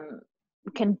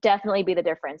can definitely be the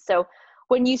difference. So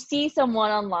when you see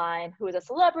someone online who is a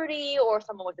celebrity, or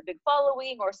someone with a big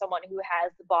following, or someone who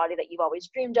has the body that you've always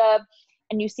dreamed of,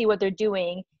 and you see what they're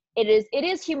doing, it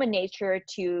is human nature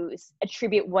to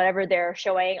attribute whatever they're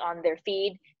showing on their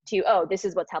feed to, oh, this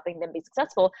is what's helping them be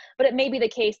successful. But it may be the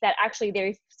case that actually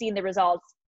they've seen the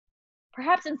results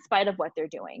perhaps in spite of what they're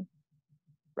doing,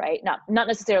 right? Not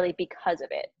necessarily because of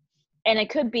it. And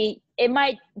it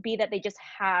might be that they just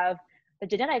have the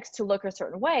genetics to look a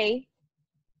certain way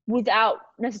without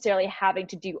necessarily having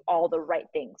to do all the right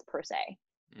things per se.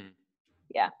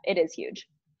 Yeah, it is huge.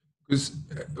 Because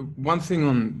one thing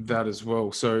on that as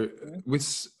well. So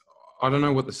I don't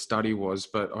know what the study was,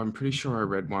 but I'm pretty sure I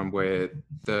read one where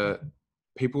the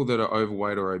people that are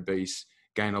overweight or obese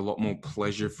gain a lot more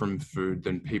pleasure from food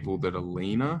than people that are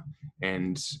leaner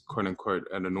and quote unquote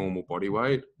at a normal body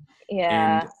weight.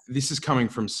 Yeah. And this is coming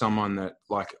from someone that,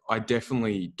 like, I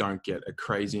definitely don't get a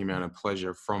crazy amount of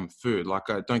pleasure from food. Like,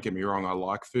 don't get me wrong, I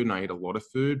like food and I eat a lot of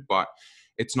food, but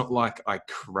it's not like I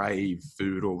crave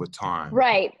food all the time.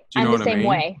 Right. Do you know what I mean? I'm the same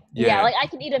way. Yeah. Like I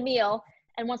can eat a meal,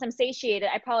 and once I'm satiated,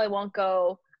 I probably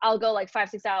I'll go like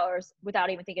 5-6 hours without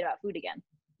even thinking about food again.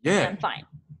 Yeah. And I'm fine.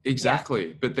 Exactly.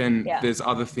 Yeah. But then there's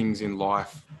other things in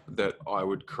life that I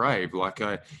would crave. Like,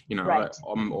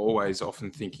 I'm always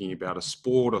often thinking about a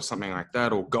sport or something like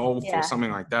that, or golf or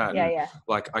something like that. And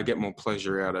like, I get more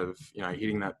pleasure out of,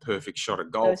 hitting that perfect shot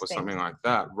at golf or something like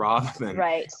that rather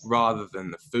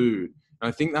than the food. And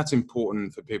I think that's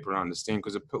important for people to understand,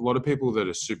 because a lot of people that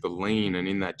are super lean and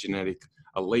in that genetic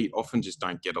elite often just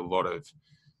don't get a lot of,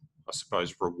 I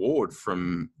suppose, reward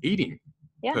from eating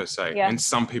per se. And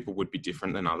some people would be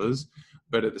different than others.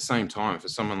 But at the same time, for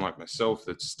someone like myself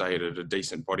that's stayed at a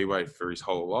decent body weight for his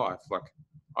whole life, like,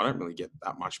 I don't really get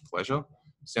that much pleasure.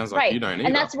 Sounds like you don't either.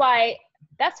 And that's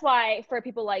why for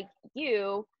people like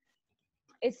you,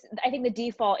 I think the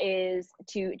default is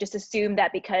to just assume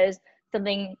that because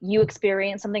something you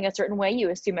experience something a certain way, you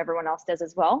assume everyone else does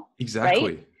as well. Exactly.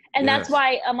 Right? And that's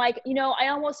why I'm like, I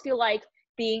almost feel like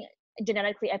being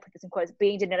genetically, I put this in quotes,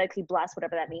 being genetically blessed,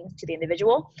 whatever that means to the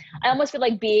individual. I almost feel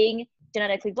like being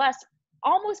genetically blessed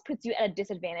almost puts you at a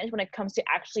disadvantage when it comes to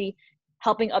actually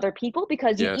helping other people,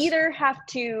 because you either have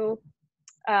to,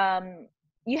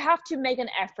 you have to make an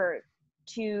effort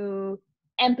to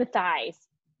empathize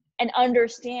and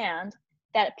understand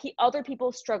that other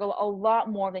people struggle a lot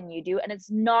more than you do, and it's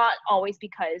not always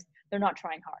because they're not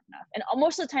trying hard enough. And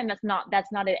most of the time that's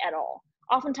not it at all.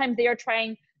 Oftentimes they are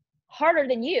trying harder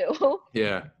than you.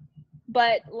 Yeah.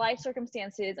 But life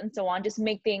circumstances and so on just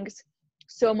make things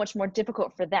so much more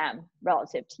difficult for them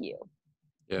relative to you.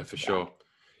 Yeah, for sure.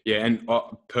 Yeah, and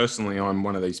personally, I'm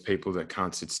one of these people that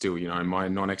can't sit still. You know, my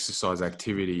non-exercise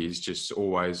activity is just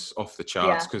always off the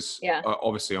charts because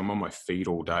obviously I'm on my feet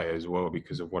all day as well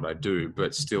because of what I do,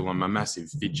 but still I'm a massive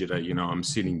fidgeter. You know, I'm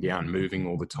sitting down, moving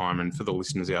all the time. And for the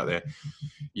listeners out there,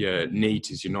 your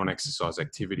NEAT is your non-exercise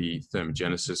activity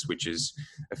thermogenesis, which is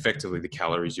effectively the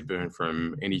calories you burn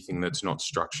from anything that's not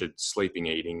structured, sleeping,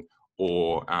 eating,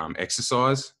 or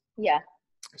exercise. Yeah.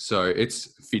 So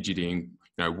it's fidgeting,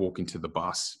 you know, walking to the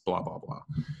bus, blah, blah, blah.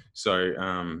 So,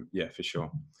 yeah, for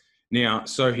sure. Now,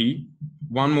 Sohee,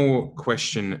 one more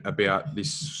question about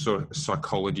this sort of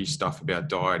psychology stuff about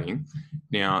dieting.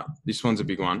 Now, this one's a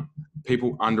big one.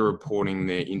 People underreporting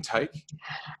their intake.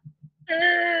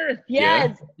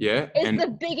 Yes. Yeah. It's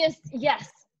the biggest. Yes,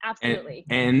 absolutely.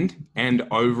 And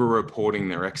over-reporting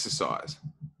their exercise.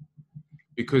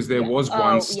 Because there was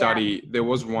one study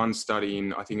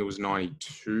in, I think it was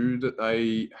 92 that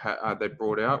they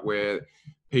brought out, where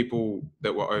people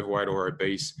that were overweight or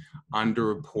obese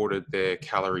underreported their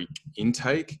calorie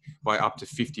intake by up to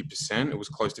 50%. It was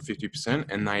close to 50%,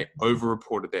 and they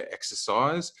overreported their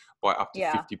exercise by up to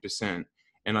 50%.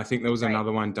 And I think there was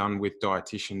another one done with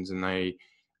dietitians, and they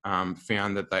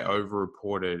found that they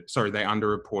underreported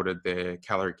their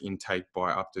caloric intake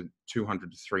by up to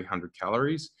 200 to 300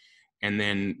 calories. And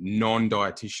then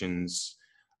non-dietitians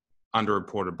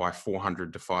underreported by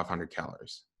 400 to 500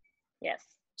 calories. Yes.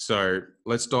 So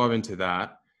let's dive into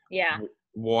that. Yeah.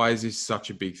 Why is this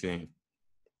such a big thing?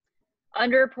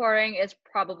 Underreporting is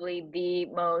probably the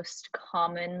most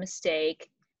common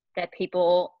mistake that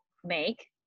people make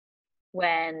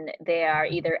when they are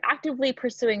either actively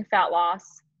pursuing fat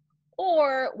loss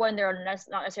or when they're not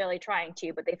necessarily trying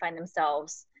to, but they find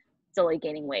themselves slowly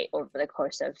gaining weight over the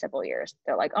course of several years.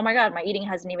 They're like, oh my God, my eating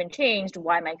hasn't even changed.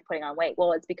 Why am I putting on weight?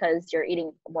 Well, it's because you're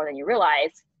eating more than you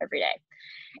realize every day.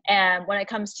 And when it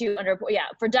comes to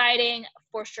for dieting,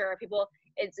 for sure,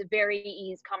 it's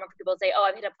very common for people to say, oh,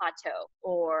 I've hit a plateau,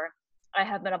 or I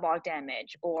have metabolic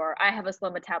damage, or I have a slow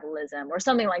metabolism, or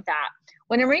something like that.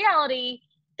 When in reality,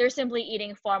 they're simply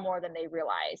eating far more than they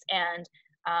realize. And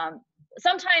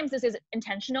sometimes this is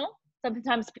intentional.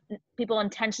 Sometimes people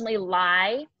intentionally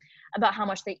lie about how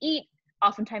much they eat,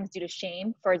 oftentimes due to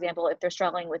shame. For example, if they're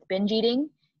struggling with binge eating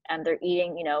and they're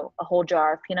eating, a whole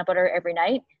jar of peanut butter every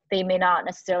night, they may not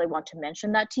necessarily want to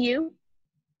mention that to you.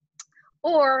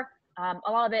 Or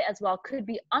a lot of it as well could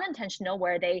be unintentional,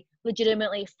 where they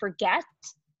legitimately forget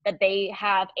that they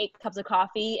have 8 cups of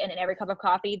coffee, and in every cup of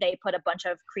coffee, they put a bunch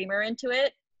of creamer into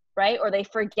it, right? Or they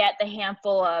forget the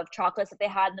handful of chocolates that they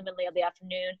had in the middle of the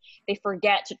afternoon. They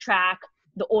forget to track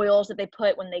the oils that they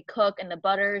put when they cook, and the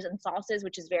butters and sauces,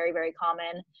 which is very, very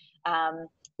common.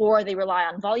 Or they rely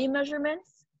on volume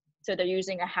measurements. So they're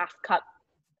using a half cup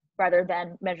rather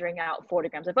than measuring out 40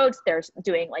 grams of oats. They're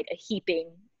doing like a heaping,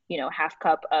 half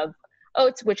cup of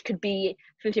oats, which could be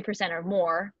 50% or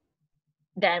more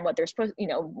than what they're supposed,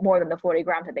 more than the 40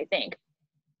 grams that they think.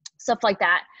 Stuff like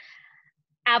that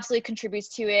absolutely contributes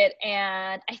to it.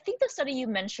 And I think the study you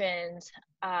mentioned,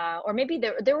 or maybe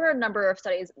there were a number of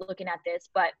studies looking at this,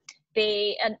 but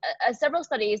several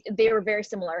studies, they were very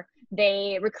similar.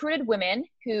 They recruited women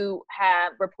who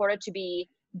have reported to be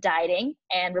dieting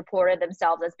and reported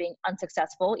themselves as being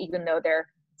unsuccessful, even though they're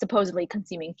supposedly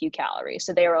consuming few calories.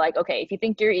 So they were like, okay, if you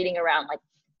think you're eating around like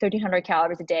 1,300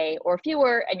 calories a day or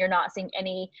fewer, and you're not seeing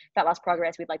any fat loss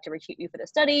progress, we'd like to recruit you for the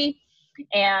study.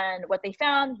 And what they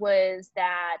found was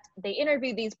that they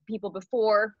interviewed these people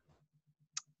before,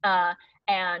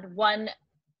 and one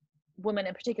woman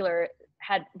in particular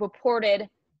had reported,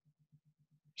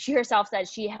 she herself said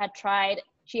she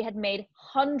had made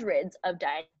hundreds of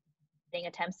dieting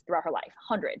attempts throughout her life,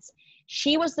 hundreds.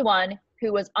 She was the one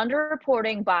who was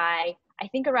underreporting by, I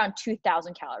think, around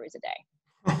 2,000 calories a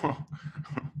day.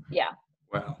 Yeah.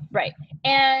 Wow. Right.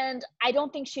 And I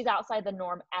don't think she's outside the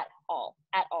norm at all.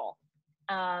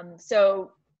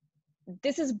 So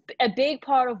this is a big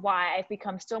part of why I've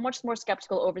become so much more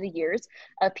skeptical over the years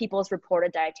of people's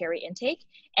reported dietary intake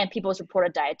and people's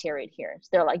reported dietary adherence.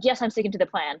 They're like, yes, I'm sticking to the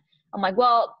plan. I'm like,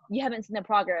 well, you haven't seen the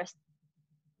progress.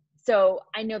 So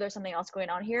I know there's something else going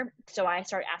on here. So I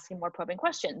start asking more probing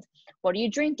questions. What are you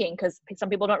drinking? Because some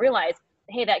people don't realize,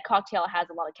 hey, that cocktail has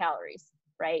a lot of calories,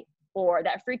 right? Or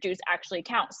that fruit juice actually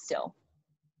counts still.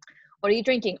 What are you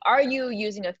drinking? Are you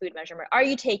using a food measurement? Are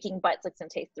you taking bites, licks,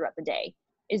 and tastes throughout the day?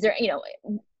 Is there,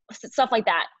 stuff like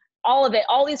that. All of it,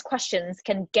 all these questions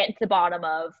can get to the bottom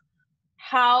of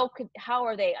how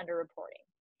are they underreporting?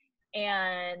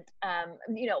 And,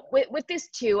 with this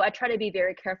too, I try to be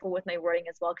very careful with my wording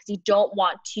as well, because you don't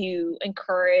want to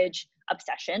encourage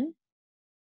obsession.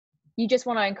 You just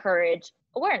want to encourage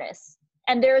awareness.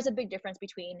 And there is a big difference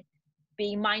between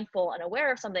being mindful and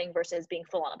aware of something versus being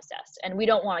full on obsessed. And we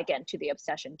don't want to get into the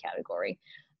obsession category.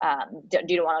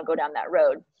 You don't want to go down that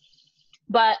road.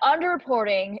 But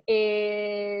underreporting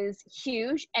is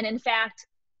huge. And in fact,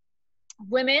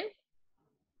 women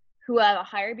who have a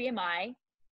higher BMI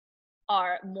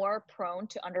are more prone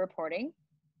to underreporting,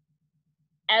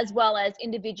 as well as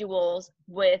individuals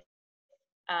with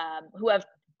who have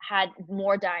had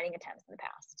more dieting attempts in the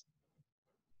past.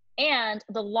 And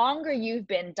the longer you've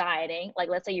been dieting, like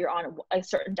let's say you're on a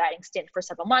certain dieting stint for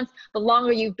several months, the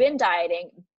longer you've been dieting,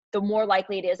 the more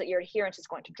likely it is that your adherence is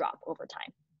going to drop over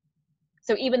time.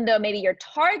 So even though maybe your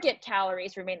target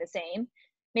calories remain the same,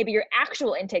 maybe your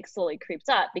actual intake slowly creeps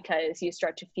up because you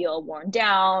start to feel worn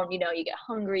down, you get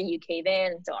hungry, you cave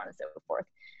in, and so on and so forth.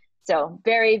 So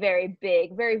very, very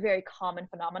big, very, very common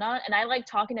phenomenon. And I like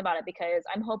talking about it because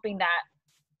I'm hoping that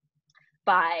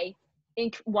by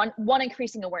one,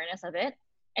 increasing awareness of it,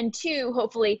 and two,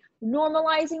 hopefully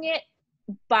normalizing it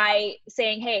by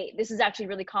saying, hey, this is actually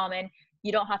really common.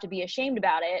 You don't have to be ashamed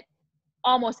about it.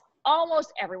 Almost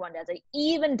everyone does it,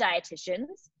 even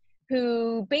dietitians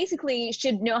who basically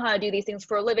should know how to do these things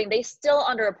for a living. They still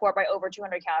underreport by over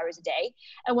 200 calories a day.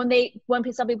 And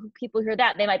when some people hear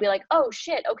that, they might be like, oh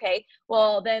shit, okay,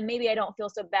 well then maybe I don't feel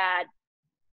so bad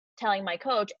telling my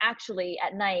coach, actually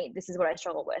at night, this is what I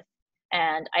struggle with.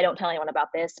 And I don't tell anyone about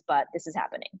this, but this is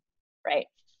happening, right?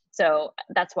 So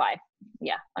that's why,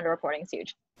 underreporting is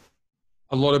huge.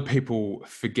 A lot of people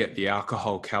forget the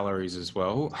alcohol calories as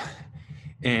well.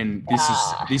 And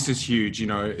this is huge.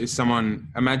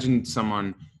 Imagine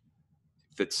someone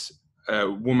that's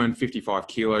a woman, 55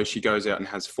 kilos, she goes out and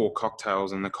has 4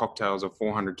 cocktails, and the cocktails are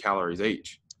 400 calories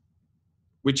each,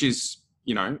 which is,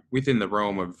 within the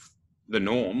realm of the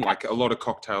norm. Like a lot of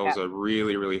cocktails are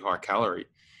really, really high calorie.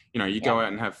 You go out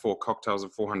and have 4 cocktails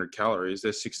of 400 calories,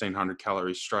 there's 1,600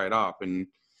 calories straight up. And,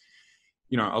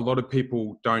 a lot of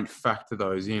people don't factor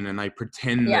those in, and they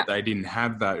pretend that they didn't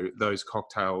have those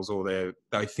cocktails, or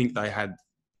they think they had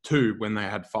 2 when they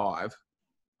had 5.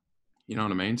 You know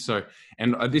what I mean? So,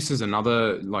 and this is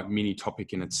another like mini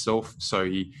topic in itself.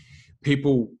 So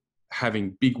people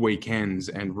having big weekends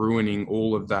and ruining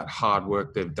all of that hard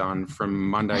work they've done from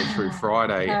Monday through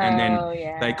Friday. And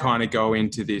then they kind of go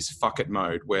into this fuck it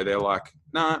mode where they're like,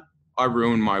 nah, I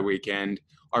ruined my weekend.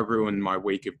 I ruined my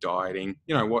week of dieting.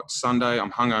 You know what? Sunday,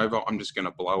 I'm hungover. I'm just going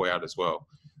to blow out as well.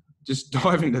 Just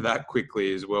dive into that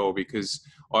quickly as well, because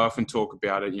I often talk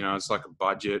about it, it's like a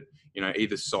budget,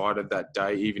 either side of that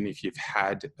day. Even if you've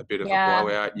had a bit of a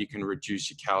blowout, you can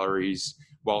reduce your calories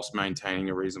whilst maintaining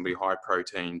a reasonably high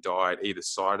protein diet, either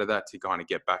side of that, to kind of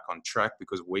get back on track,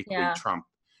 because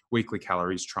weekly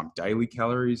calories trump daily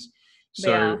calories.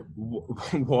 So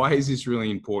why is this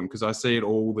really important? Because I see it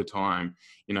all the time,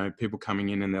 people coming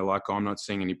in and they're like, oh, I'm not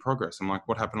seeing any progress. I'm like,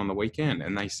 what happened on the weekend?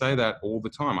 And they say that all the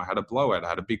time. I had a blowout. I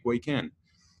had a big weekend.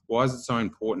 Why is it so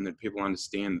important that people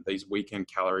understand that these weekend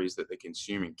calories that they're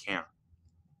consuming count?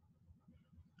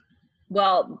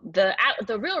 Well,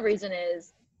 the real reason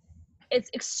is it's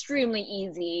extremely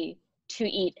easy to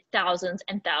eat thousands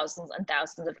and thousands and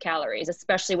thousands of calories,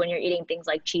 especially when you're eating things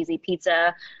like cheesy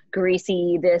pizza,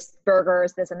 greasy,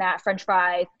 burgers, this and that, French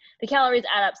fries. The calories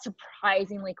add up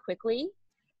surprisingly quickly.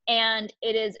 And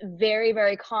it is very,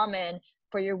 very common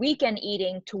for your weekend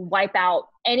eating to wipe out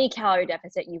any calorie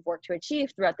deficit you've worked to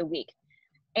achieve throughout the week.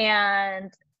 And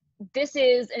this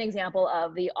is an example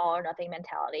of the all or nothing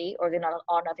mentality, or the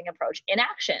all or nothing approach in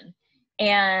action.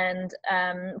 And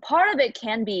part of it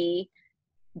can be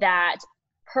that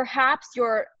perhaps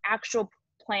your actual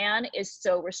plan is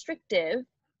so restrictive,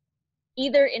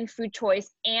 either in food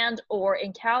choice and or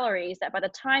in calories, that by the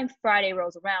time Friday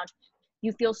rolls around,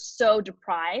 you feel so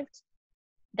deprived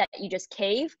that you just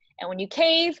cave. And when you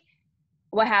cave,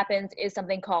 what happens is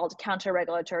something called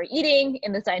counter-regulatory eating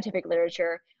in the scientific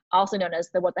literature, also known as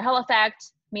the what the hell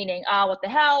effect, meaning, what the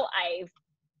hell, I've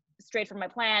strayed from my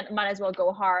plan, might as well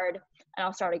go hard, and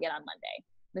I'll start again on Monday.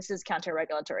 This is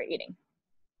counter-regulatory eating.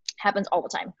 Happens all the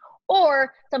time.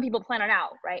 Or some people plan it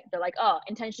out, right? They're like, oh,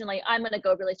 intentionally, I'm going to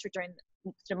go really strict during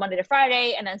Monday to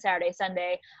Friday, and then Saturday,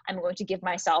 Sunday, I'm going to give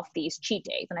myself these cheat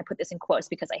days. And I put this in quotes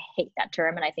because I hate that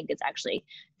term, and I think it's actually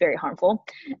very harmful.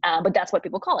 But that's what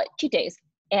people call it, cheat days.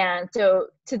 And so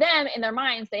to them, in their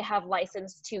minds, they have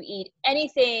license to eat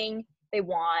anything they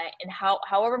want and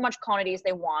however much quantities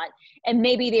they want. And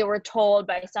maybe they were told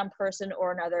by some person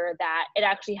or another that it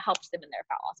actually helps them in their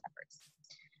fat loss efforts.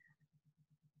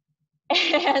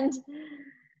 And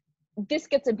this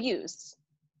gets abused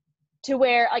to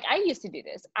where, like, I used to do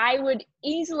this. I would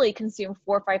easily consume 4,000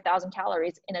 or 5,000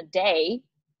 calories in a day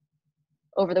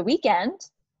over the weekend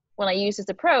when I used this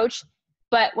approach.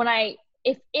 But when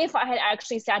if I had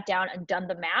actually sat down and done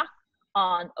the math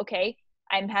on, okay,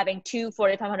 I'm having 2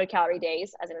 4,500 calorie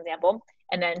days as an example,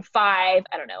 and then 5,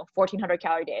 1,400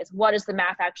 calorie days. What does the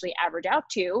math actually average out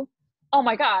to? Oh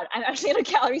my God, I'm actually in a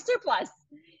calorie surplus.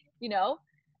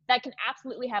 That can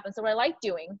absolutely happen. So what I like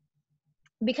doing,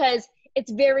 because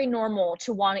it's very normal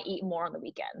to want to eat more on the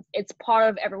weekends. It's part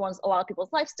of a lot of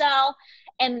people's lifestyle.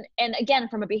 And again,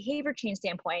 from a behavior change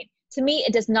standpoint, to me,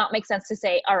 it does not make sense to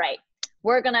say, all right,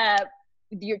 we're going to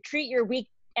treat your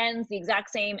weekends the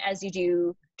exact same as you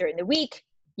do during the week.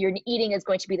 Your eating is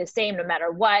going to be the same no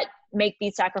matter what. Make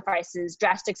these sacrifices,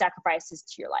 drastic sacrifices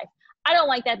to your life. I don't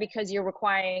like that, because you're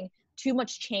requiring too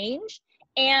much change,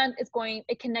 and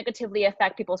it can negatively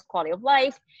affect people's quality of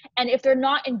life. And if they're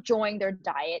not enjoying their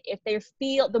diet, if they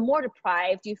feel, the more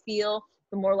deprived you feel,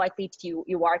 the more likely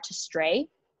you are to stray,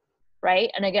 right?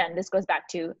 And again, this goes back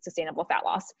to sustainable fat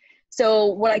loss. So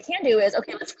what I can do is,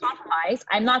 okay, let's compromise.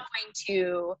 I'm not going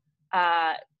to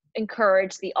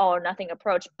encourage the all or nothing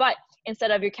approach, but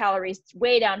instead of your calories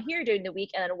way down here during the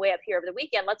week and then way up here over the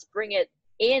weekend, let's bring it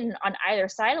in on either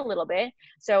side a little bit.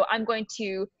 So I'm going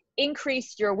to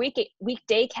increase your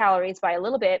weekday calories by a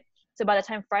little bit. So by the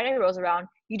time Friday rolls around,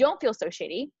 you don't feel so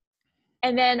shitty.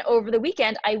 And then over the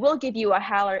weekend, I will give you a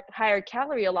higher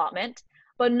calorie allotment,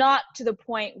 but not to the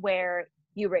point where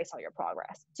you erase all your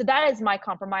progress. So that is my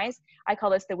compromise. I call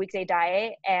this the weekday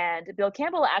diet. And Bill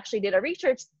Campbell actually did a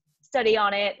research study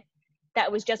on it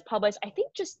that was just published, I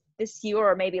think just this year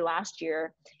or maybe last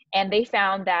year. And they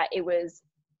found that it was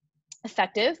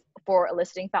effective for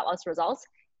eliciting fat loss results.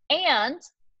 And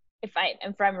if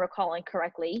I'm recalling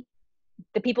correctly,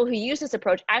 the people who used this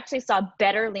approach actually saw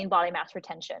better lean body mass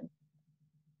retention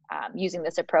using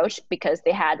this approach, because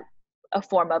they had a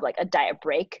form of like a diet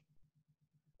break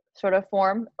sort of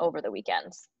form over the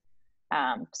weekends.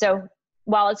 So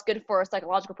while it's good for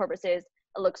psychological purposes,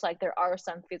 it looks like there are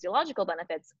some physiological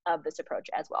benefits of this approach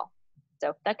as well.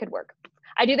 So that could work.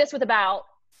 I do this with about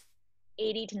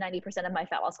 80 to 90% of my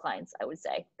fat loss clients, I would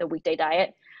say, the weekday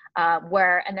diet,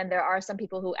 and then there are some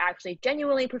people who actually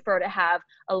genuinely prefer to have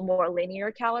a more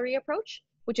linear calorie approach,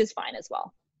 which is fine as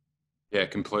well. Yeah,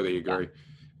 completely agree. Yeah.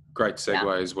 Great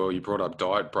segue as well. You brought up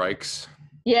diet breaks.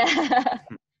 Yeah.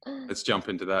 Let's jump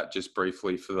into that just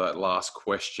briefly for that last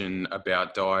question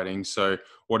about dieting. So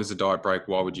what is a diet break?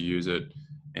 Why would you use it?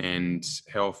 And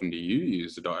how often do you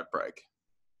use a diet break?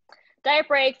 Diet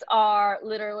breaks are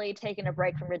literally taking a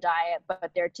break from your diet, but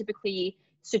they're typically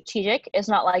strategic. It's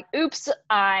not like, oops,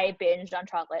 I binged on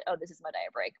chocolate. Oh, this is my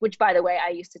diet break. Which, by the way, I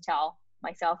used to tell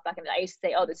myself back in the day. I used to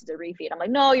say, oh, this is a refeed. I'm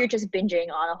like, no, you're just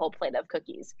binging on a whole plate of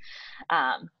cookies.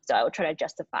 So I would try to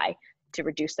justify to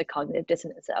reduce the cognitive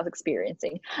dissonance that I was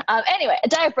experiencing. Anyway, a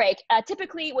diet break.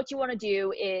 Typically, what you want to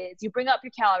do is you bring up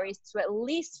your calories to at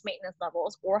least maintenance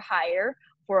levels or higher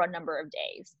for a number of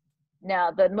days.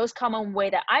 Now, the most common way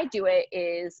that I do it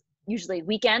is usually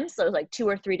weekends. So it's like 2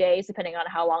 or 3 days, depending on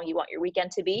how long you want your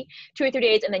weekend to be. 2 or 3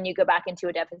 days, and then you go back into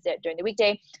a deficit during the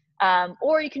weekday.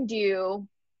 Or you can do,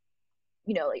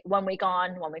 like 1 week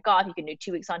on, 1 week off. You can do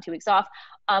 2 weeks on, 2 weeks off.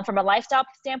 From a lifestyle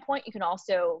standpoint, you can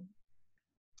also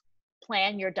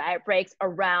plan your diet breaks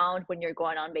around when you're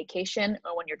going on vacation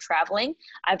or when you're traveling.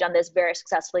 I've done this very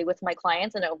successfully with my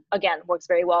clients, and it, again, works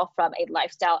very well from a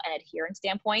lifestyle and adherence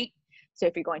standpoint. So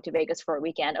if you're going to Vegas for a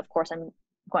weekend, of course, I'm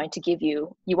going to give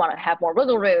you want to have more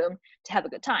wiggle room to have a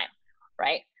good time,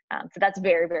 right? So that's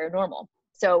very, very normal.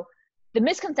 So the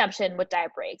misconception with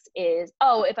diet breaks is,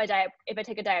 oh, if I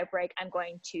take a diet break, I'm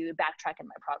going to backtrack in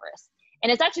my progress.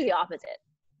 And it's actually the opposite.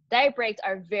 Diet breaks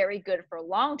are very good for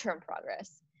long-term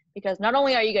progress, because not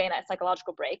only are you getting that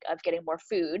psychological break of getting more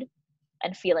food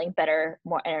and feeling better,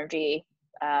 more energy,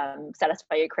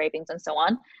 satisfy your cravings and so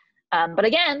on, but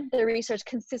again, the research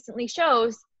consistently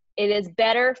shows it is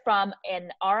better from an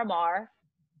RMR,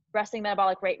 resting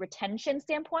metabolic rate retention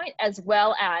standpoint, as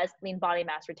well as lean body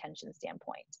mass retention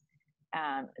standpoint.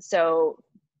 So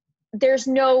there's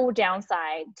no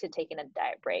downside to taking a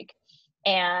diet break.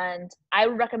 And I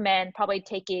would recommend probably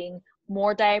taking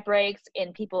more diet breaks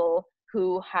in people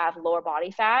who have lower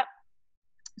body fat.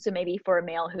 So maybe for a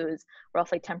male who's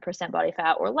roughly 10% body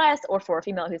fat or less, or for a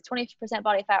female who's 20%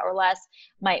 body fat or less,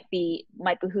 might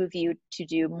behoove you to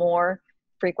do more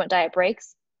frequent diet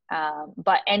breaks.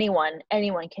 But anyone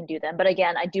can do them. But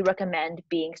again, I do recommend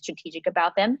being strategic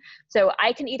about them. So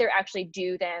I can either actually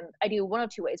do them, I do one of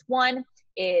two ways. One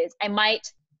is I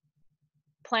might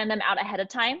plan them out ahead of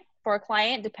time for a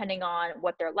client, depending on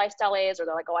what their lifestyle is, or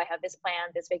they're like, oh, I have this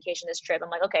plan, this vacation, this trip. I'm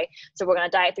like, okay, so we're going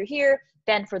to diet through here.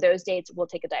 Then for those dates, we'll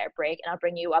take a diet break and I'll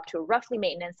bring you up to a roughly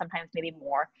maintenance, sometimes maybe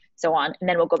more, so on. And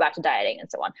then we'll go back to dieting and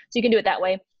so on. So you can do it that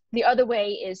way. The other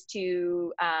way is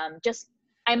to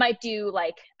I might do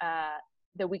like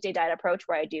the weekday diet approach,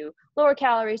 where I do lower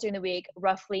calories during the week,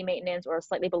 roughly maintenance or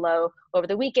slightly below over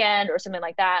the weekend or something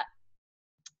like that.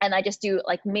 And I just do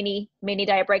like mini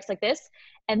diet breaks like this.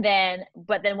 And then,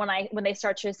 but then when they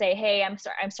start to say, hey, I'm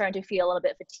starting to feel a little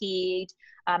bit fatigued.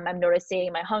 I'm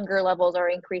noticing my hunger levels are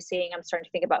increasing. I'm starting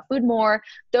to think about food more.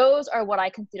 Those are what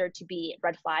I consider to be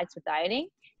red flags with dieting.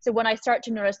 So when I start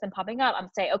to notice them popping up, I'm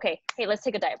saying, okay, hey, let's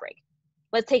take a diet break.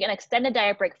 Let's take an extended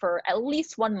diet break for at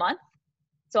least 1 month.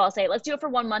 So I'll say, let's do it for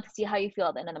 1 month to see how you feel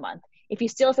at the end of the month. If you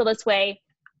still feel this way,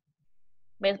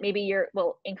 maybe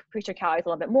we'll increase your calories a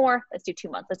little bit more. Let's do 2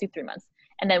 months. Let's do 3 months.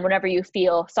 And then whenever you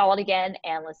feel solid again,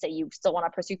 and let's say you still want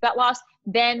to pursue fat loss,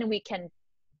 then we can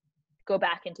go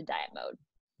back into diet mode.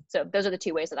 So those are the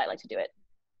two ways that I like to do it.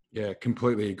 Yeah,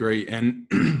 completely agree. And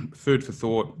food for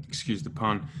thought, excuse the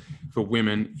pun, for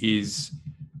women is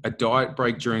a diet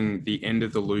break during the end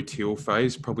of the luteal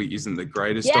phase probably isn't the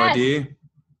greatest idea.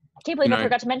 I can't believe I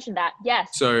forgot to mention that. Yes.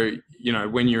 So,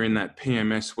 when you're in that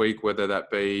PMS week, whether that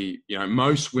be,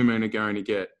 most women are going to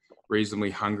get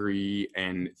reasonably hungry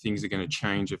and things are going to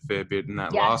change a fair bit in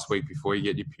that last week before you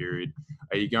get your period.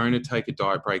 Are you going to take a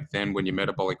diet break then when your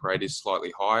metabolic rate is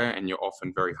slightly higher and you're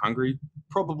often very hungry?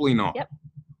 Probably not. Yep.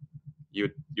 You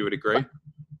would agree?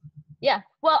 Yeah.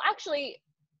 Well, actually,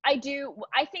 I do.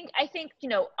 I think,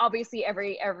 obviously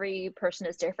every person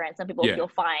is different. Some people feel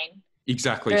fine.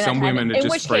 Exactly. Some women are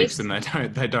just freaks and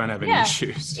they don't have any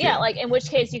issues. Yeah. Like in which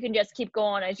case you can just keep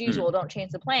going as usual. Don't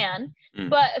change the plan.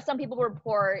 But some people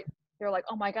report, they're like,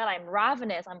 oh my God, I'm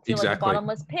ravenous. I'm feeling like a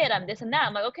bottomless pit. I'm this and that.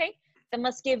 I'm like, okay, then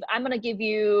I'm going to give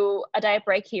you a diet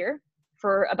break here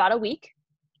for about a week.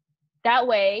 That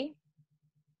way,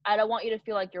 I don't want you to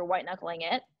feel like you're white knuckling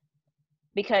it,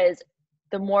 because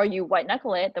the more you white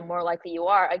knuckle it, the more likely you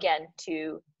are, again,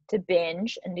 to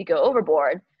binge and to go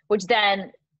overboard, which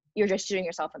then you're just shooting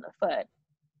yourself in the foot.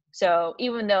 So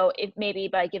even though if maybe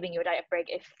by giving you a diet break,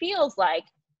 it feels like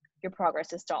your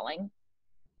progress is stalling,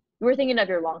 we're thinking of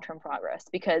your long-term progress,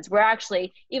 because we're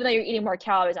actually, even though you're eating more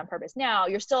calories on purpose now,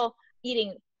 you're still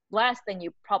eating less than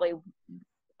you probably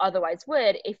otherwise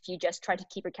would if you just tried to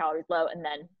keep your calories low and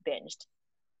then binged.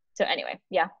 So anyway,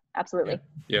 yeah, absolutely.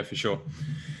 Yeah, for sure.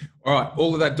 All right,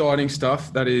 all of that dieting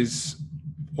stuff, that is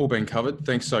all been covered.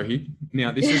 Thanks, Sohee.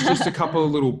 Now, this is just a couple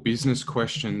of little business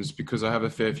questions, because I have a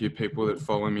fair few people that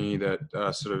follow me that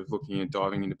are sort of looking at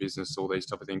diving into business, all these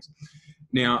type of things.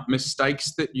 Now,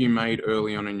 mistakes that you made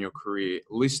early on in your career,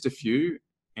 list a few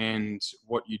and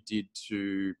what you did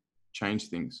to change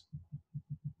things.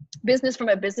 Business from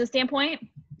a business standpoint?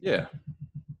 Yeah.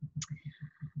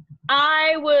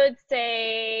 I would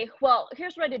say, well,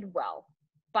 here's what I did well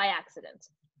by accident.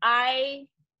 I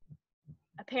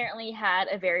apparently had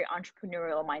a very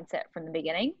entrepreneurial mindset from the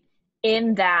beginning,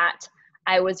 in that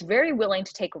I was very willing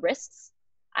to take risks.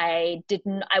 I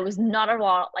was not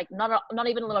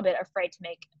even a little bit afraid to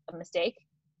make a mistake.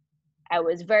 I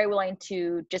was very willing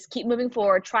to just keep moving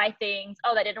forward, try things.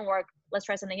 Oh, that didn't work. Let's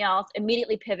try something else.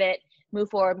 Immediately pivot, move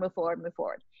forward.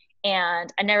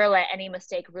 And I never let any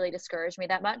mistake really discourage me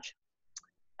that much.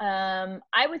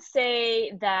 I would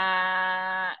say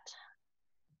that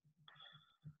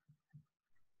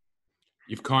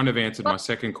you've kind of answered my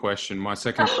second question. My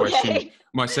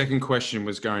second question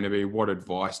was going to be, what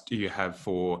advice do you have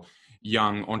for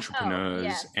young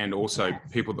entrepreneurs and also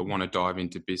people that want to dive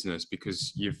into business?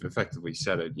 Because you've effectively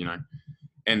said it,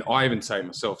 and I even say it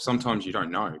myself, sometimes you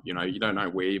don't know, you don't know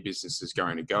where your business is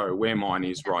going to go, where mine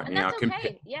is right now. That's okay.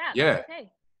 That's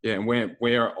okay. Yeah. And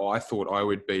where I thought I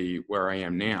would be where I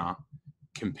am now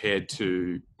compared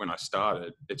to when I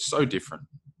started, it's so different.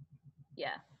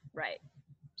 Yeah. Right.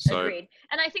 So, agreed.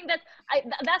 And I think this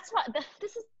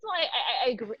is why I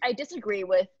agree. I disagree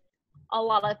with a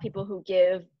lot of people who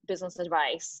give business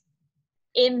advice,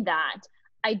 in that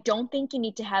I don't think you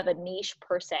need to have a niche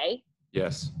per se.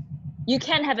 Yes. You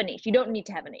can have a niche. You don't need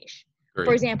to have a niche. Agreed.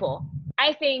 For example,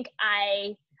 I think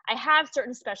I have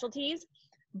certain specialties,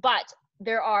 but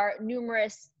there are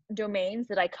numerous domains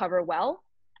that I cover well.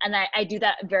 And I do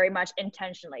that very much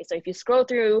intentionally. So if you scroll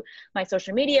through my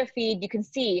social media feed, you can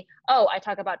see, I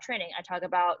talk about training, I talk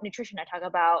about nutrition, I talk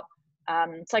about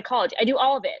psychology. I do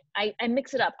all of it. I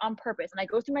mix it up on purpose, and I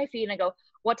go through my feed and I go,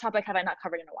 what topic have I not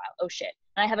covered in a while? Oh shit.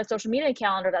 And I have a social media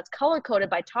calendar that's color coded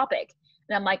by topic.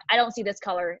 And I'm like, I don't see this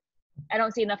color. I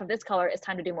don't see enough of this color. It's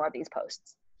time to do more of these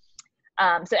posts.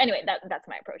 So anyway, that's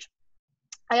my approach.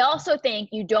 I also think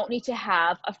you don't need to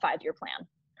have a 5-year plan.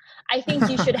 I think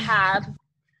you should have,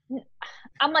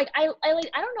 I'm like, I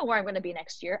don't know where I'm going to be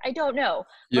next year. I don't know.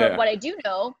 Yeah. But what I do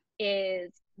know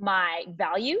is my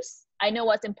values. I know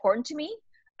what's important to me.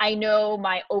 I know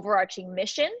my overarching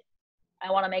mission.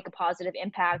 I want to make a positive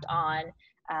impact on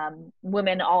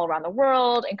women all around the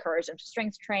world, encourage them to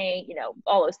strength train,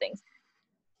 all those things.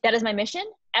 That is my mission.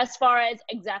 As far as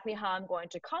exactly how I'm going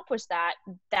to accomplish that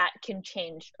can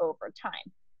change over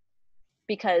time.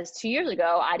 Because 2 years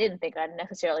ago, I didn't think I'd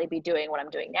necessarily be doing what I'm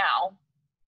doing now.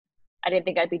 I didn't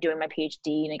think I'd be doing my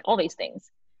PhD and all these things.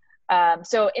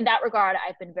 So in that regard,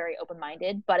 I've been very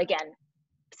open-minded. But again,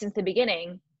 since the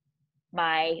beginning,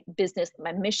 my business,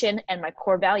 my mission, and my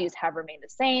core values have remained the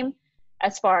same.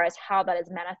 As far as how that is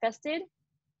manifested,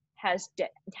 has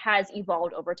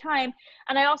evolved over time.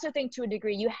 And I also think to a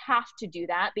degree, you have to do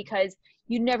that because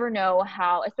you never know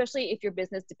how, especially if your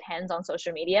business depends on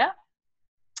social media,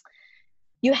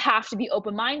 you have to be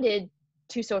open-minded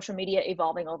to social media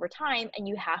evolving over time, and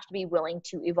you have to be willing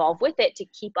to evolve with it to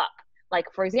keep up.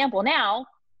 Like, for example, now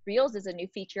Reels is a new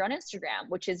feature on Instagram,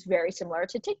 which is very similar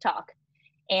to TikTok.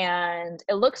 And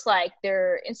it looks like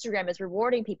their Instagram is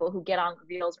rewarding people who get on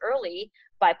Reels early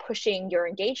by pushing your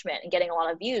engagement and getting a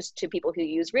lot of views to people who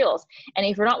use Reels. And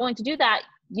if you're not willing to do that,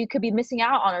 you could be missing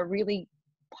out on a really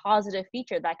positive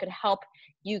feature that could help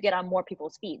you get on more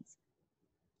people's feeds.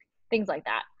 Things like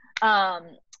that.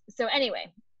 So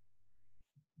anyway,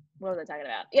 what was I talking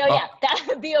about?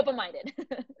 Be open-minded.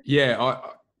 Yeah,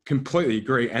 I completely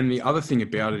agree. And the other thing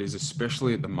about it is,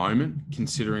 especially at the moment,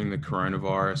 considering the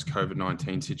coronavirus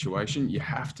COVID-19 situation, you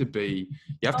have to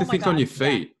think on your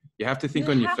feet. Yeah. You have to think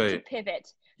on your feet. You have to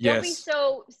pivot. Yes. Don't be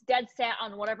so dead set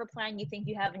on whatever plan you think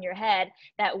you have in your head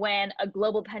that when a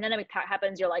global pandemic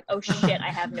happens, you're like, oh shit, I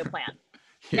have no plan.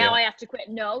 Yeah. Now I have to quit.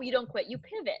 No, you don't quit. You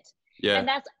pivot. Yeah. And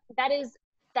that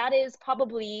is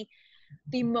probably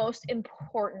the most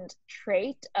important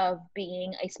trait of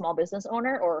being a small business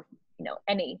owner, or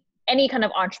any kind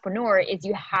of entrepreneur, is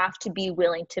you have to be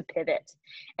willing to pivot,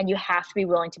 and you have to be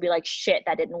willing to be like, shit,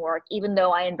 that didn't work. Even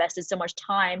though I invested so much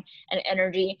time and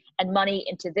energy and money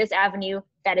into this avenue,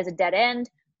 that is a dead end.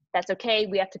 That's okay.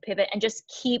 We have to pivot and just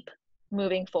keep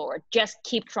moving forward. Just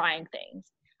keep trying things.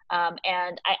 Over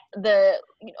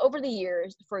the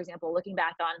years, for example, looking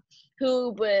back on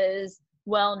who was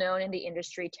well known in the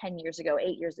industry 10 years ago,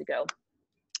 8 years ago,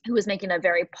 who was making a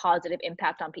very positive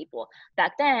impact on people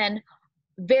back then,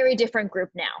 very different group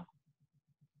now.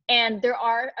 And there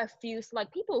are a few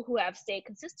select people who have stayed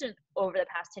consistent over the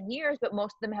past 10 years, but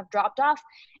most of them have dropped off.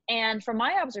 And from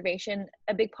my observation,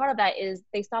 a big part of that is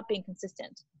they stopped being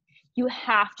consistent. You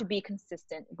have to be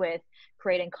consistent with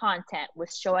creating content,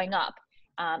 with showing up.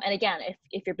 And again,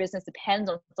 if your business depends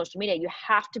on social media, you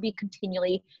have to be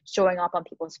continually showing up on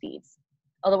people's feeds.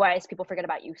 Otherwise, people forget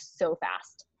about you so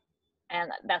fast. And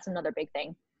that's another big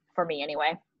thing for me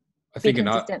anyway. I think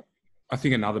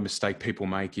another mistake people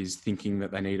make is thinking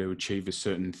that they need to achieve a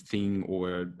certain thing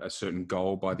or a certain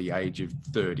goal by the age of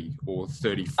 30 or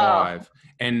 35.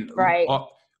 And right.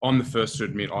 I'm the first to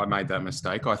admit I made that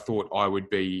mistake. I thought I would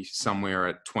be somewhere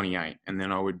at 28 and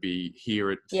then I would be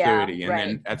here at 30 and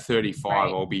then at 35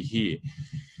 I'll be here.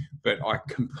 But I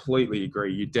completely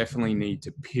agree. You definitely need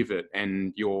to pivot,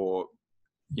 and you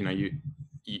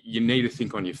need to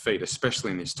think on your feet,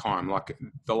 especially in this time. Like,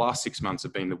 the last 6 months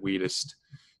have been the weirdest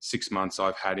 6 months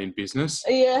I've had in business.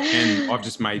 Yeah. And I've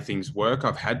just made things work.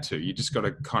 I've had to. You just got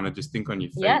to kind of just think on your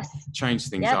feet, change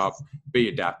things up, be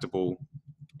adaptable.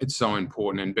 It's so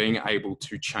important, and being able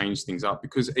to change things up,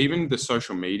 because even the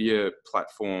social media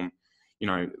platform,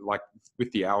 like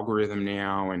with the algorithm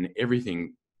now and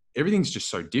everything's just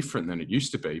so different than it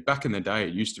used to be. Back in the day,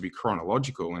 it used to be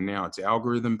chronological, and now it's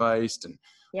algorithm based. And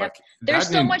there's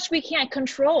so much we can't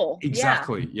control.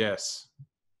 Exactly. Yeah. Yes.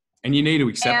 And you need to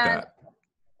accept that.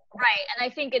 Right. And I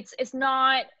think it's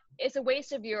a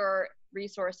waste of your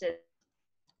resources,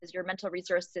 your mental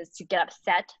resources, to get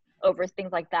upset over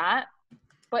things like that.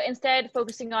 But instead,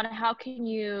 focusing on how can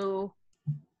you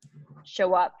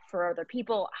show up for other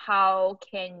people? How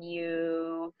can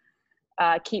you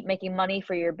keep making money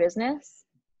for your business,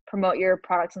 promote your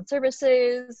products and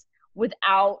services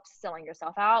without selling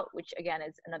yourself out, which again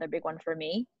is another big one for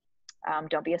me.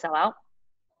 Don't be a sellout,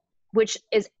 which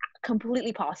is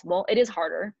completely possible. It is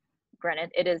harder.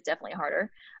 Granted, it is definitely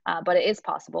harder, but it is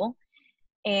possible.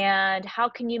 And how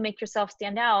can you make yourself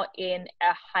stand out in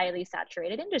a highly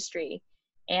saturated industry?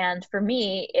 And for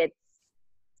me,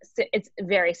 it's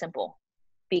very simple.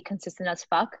 Be consistent as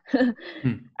fuck.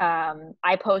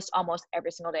 I post almost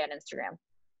every single day on Instagram.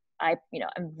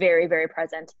 I'm very, very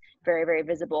present, very, very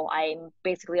visible. I'm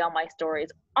basically on my stories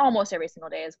almost every single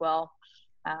day as well.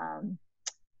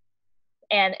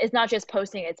 And it's not just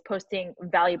posting, it's posting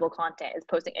valuable content, it's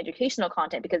posting educational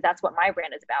content, because that's what my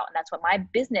brand is about. And that's what my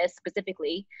business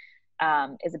specifically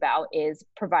is about, is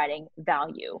providing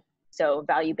value. So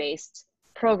value-based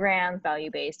programs,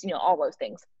 value-based, all those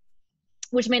things,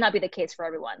 which may not be the case for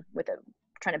everyone with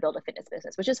trying to build a fitness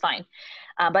business, which is fine.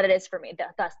 But it is for me.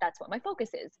 That's what my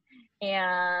focus is.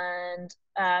 And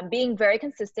being very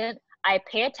consistent, I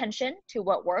pay attention to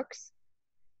what works.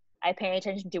 I pay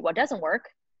attention to what doesn't work.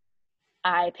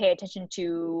 I pay attention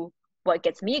to what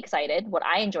gets me excited, what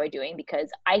I enjoy doing, because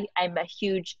I'm a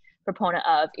huge proponent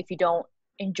of, if you don't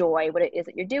enjoy what it is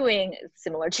that you're doing,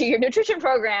 similar to your nutrition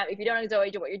program, if you don't enjoy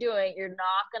what you're doing, you're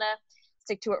not going to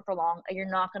stick to it for long. You're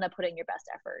not going to put in your best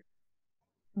effort.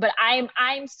 But I'm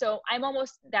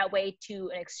almost that way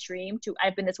to an extreme.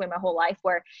 I've been this way my whole life,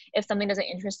 where if something doesn't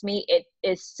interest me, it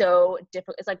is so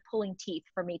difficult. It's like pulling teeth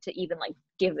for me to even like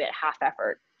give it half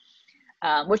effort.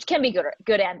 Which can be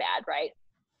good and bad, right?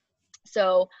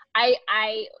 So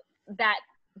that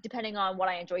depending on what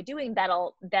I enjoy doing,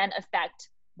 that'll then affect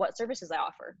what services I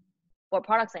offer, what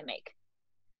products I make,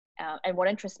 and what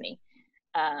interests me.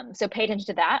 So pay attention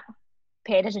to that.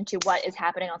 Pay attention to what is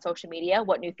happening on social media,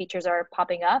 what new features are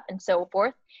popping up, and so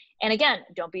forth. And again,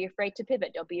 don't be afraid to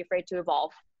pivot. Don't be afraid to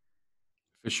evolve.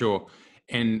 For sure.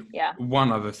 And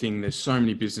one other thing, there's so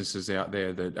many businesses out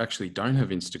there that actually don't have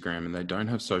Instagram and they don't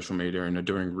have social media and are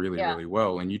doing really, really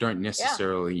well. And you don't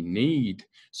necessarily need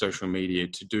social media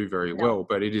to do very well,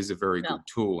 but it is a very good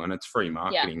tool, and it's free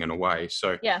marketing in a way.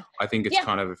 So I think it's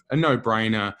kind of a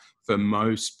no-brainer for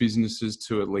most businesses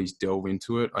to at least delve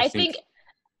into it. I think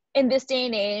in this day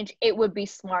and age, it would be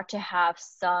smart to have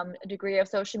some degree of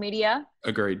social media.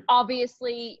 Agreed.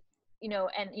 Obviously,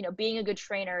 being a good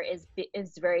trainer is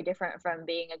very different from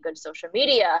being a good social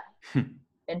media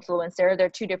influencer. They're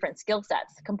two different skill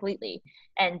sets completely.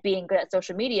 And being good at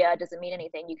social media doesn't mean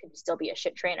anything. You can still be a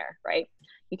shit trainer, right?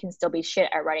 You can still be shit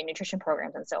at writing nutrition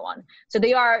programs and so on. So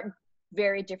they are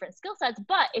very different skill sets,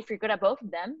 but if you're good at both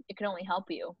of them, it can only help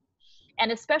you.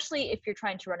 And especially if you're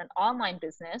trying to run an online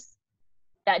business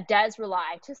that does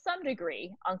rely to some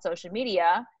degree on social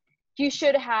media, you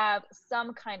should have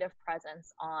some kind of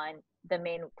presence on the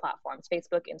main platforms,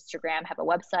 Facebook, Instagram, have a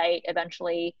website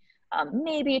eventually,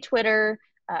 maybe Twitter,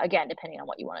 again, depending on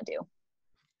what you want to do.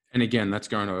 And again, that's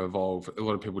going to evolve. A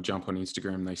lot of people jump on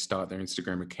Instagram, they start their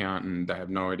Instagram account and they have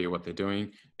no idea what they're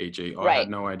doing. E.g., I had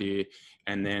no idea.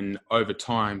 And then over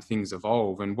time, things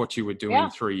evolve. And what you were doing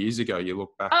 3 years ago, you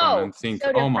look back on and think,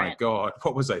 oh my God,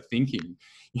 what was I thinking?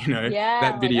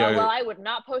 That video. Well, I would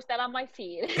not post that on my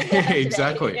feed.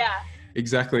 Exactly.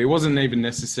 Exactly. It wasn't even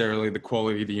necessarily the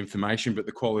quality of the information, but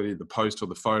the quality of the post or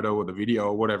the photo or the video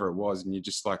or whatever it was. And you're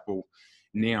just like, well,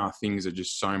 now things are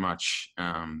just so much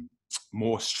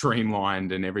more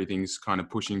streamlined and everything's kind of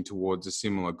pushing towards a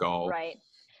similar goal. Right.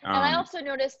 And I also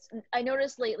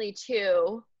noticed lately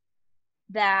too,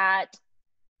 that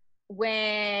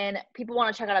when people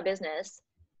want to check out a business,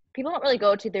 people don't really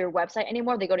go to their website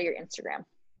anymore. They go to your Instagram.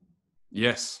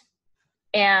 Yes.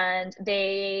 And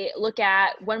they look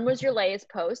at, when was your latest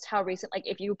post? How recent? Like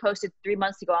if you posted 3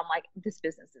 months ago, I'm like, this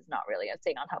business is not really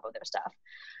staying on top of their stuff.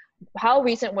 How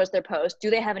recent was their post? Do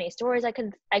they have any stories I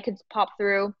could pop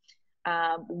through?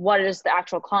 What is the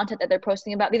actual content that they're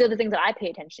posting about? These are the things that I pay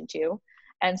attention to.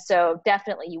 And so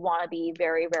definitely you want to be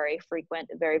very, very frequent,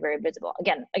 very, very visible.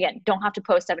 Again, don't have to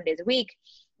post 7 days a week,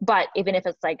 but even if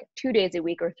it's like 2 days a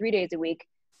week or 3 days a week,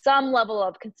 some level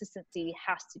of consistency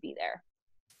has to be there.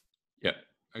 Yeah,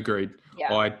 agreed.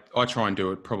 Yeah. I try and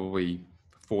do it probably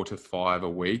 4 to 5 a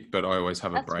week, but I always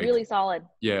have a break. That's really solid.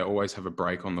 Yeah, always have a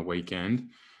break on the weekend.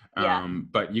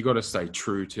 But you got to stay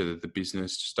true to the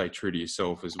business, stay true to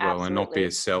yourself as well. Absolutely. And not be a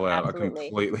sellout. Absolutely. I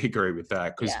completely agree with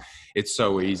that, because it's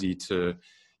so easy to,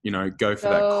 go for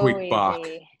that quick buck.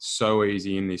 So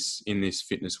easy in this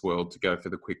fitness world to go for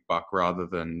the quick buck rather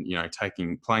than,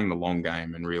 playing the long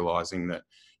game and realizing that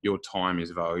your time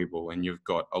is valuable and you've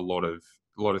got a lot of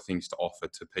things to offer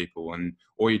to people. And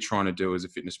all you're trying to do as a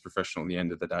fitness professional at the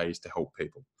end of the day is to help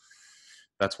people.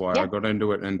 That's why I got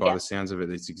into it. And by the sounds of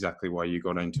it, it's exactly why you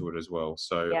got into it as well.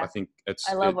 So I think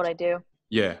I love what I do.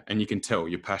 Yeah. And you can tell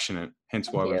you're passionate. Hence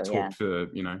why we've talked for,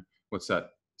 what's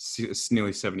that? It's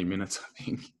nearly 70 minutes, I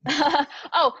think.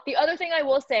 Oh, the other thing I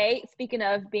will say, speaking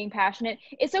of being passionate,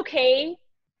 it's okay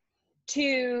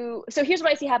so here's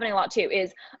what I see happening a lot too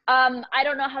is, I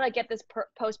don't know how to get this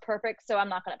post perfect, so I'm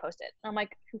not going to post it. I'm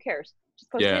like, who cares?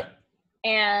 Just post it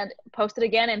and post it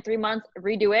again in 3 months,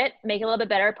 redo it, make it a little bit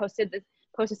better, post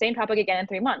the same topic again in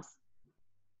 3 months.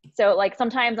 So like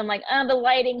sometimes I'm like, the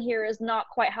lighting here is not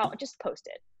quite how, just post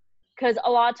it. Because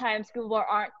a lot of times people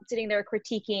aren't sitting there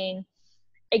critiquing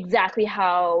exactly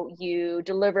how you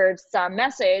delivered some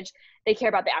message. They care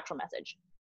about the actual message.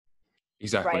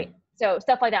 Exactly. Right. So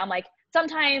stuff like that. I'm like,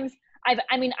 sometimes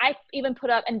I even put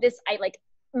up, and this,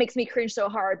 makes me cringe so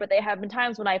hard, but there have been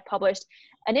times when I've published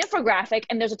an infographic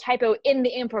and there's a typo in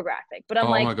the infographic, but I'm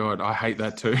like, oh my God, I hate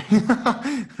that too.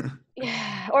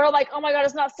 yeah. Or like, oh my God,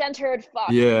 it's not centered. Fuck.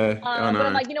 Yeah. I know. But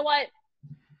I'm like, you know what?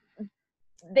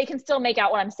 They can still make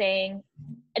out what I'm saying.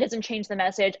 It doesn't change the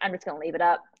message. I'm just going to leave it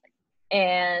up.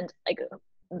 And like,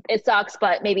 it sucks,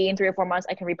 but maybe in 3 or 4 months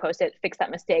I can repost it, fix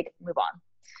that mistake, move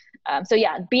on. So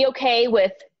yeah, be okay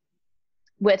with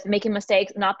making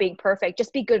mistakes, not being perfect.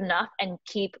 Just be good enough and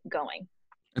keep going.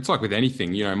 It's like with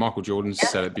anything, Michael Jordan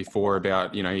said it before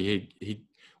about, he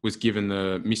was given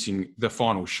the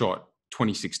final shot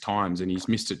 26 times and he's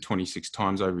missed it 26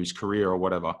 times over his career or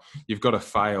whatever. You've got to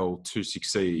fail to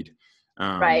succeed.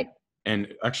 Right.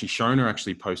 And actually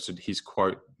Shona posted his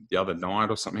quote the other night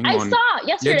or something. I saw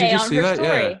yesterday on her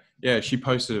story. Yeah, she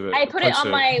posted it. I put it on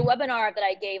my webinar that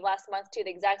I gave last month too, the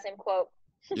exact same quote.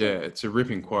 Yeah, it's a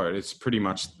ripping quote. It's pretty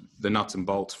much the nuts and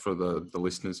bolts for the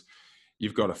listeners.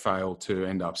 You've got to fail to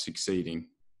end up succeeding,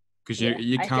 because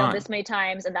you can't. I failed this many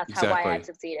times, and that's why I've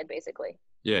succeeded, basically.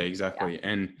 Yeah, exactly. Yeah.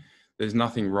 And there's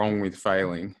nothing wrong with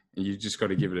failing. You just got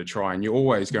to give it a try, and you're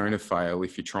always going to fail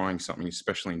if you're trying something,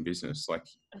 especially in business. Like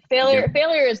failure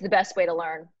is the best way to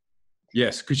learn.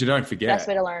 Yes, because you don't forget. Best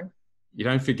way to learn. You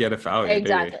don't forget a failure.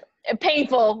 Exactly. Do you?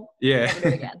 Painful. Yeah. Never do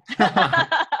it again.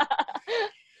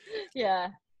 Yeah.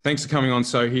 Thanks for coming on,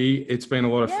 Sohee. It's been a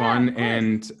lot of fun,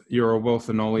 and you're a wealth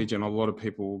of knowledge, and a lot of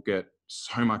people will get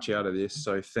so much out of this.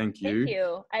 So thank you. Thank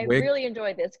you. I really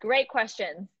enjoyed this. Great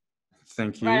questions.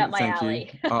 Thank you. Right up my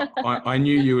alley. I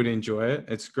knew you would enjoy it.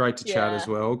 It's great to chat as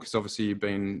well, because obviously you've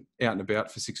been out and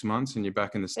about for 6 months and you're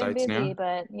back in the States busy, now.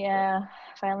 But yeah,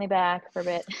 finally back for a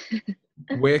bit.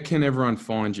 Where can everyone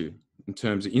find you in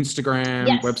terms of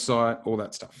Instagram, website, all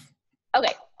that stuff?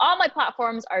 Okay. All my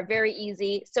platforms are very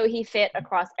easy. Sohee Fit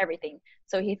across everything.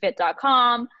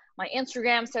 SoheeFit.com, my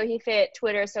Instagram, Sohee Fit,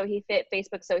 Twitter, Sohee Fit,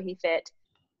 Facebook, Sohee Fit.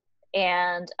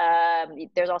 And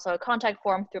there's also a contact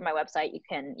form through my website. You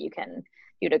can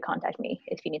contact me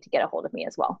if you need to get a hold of me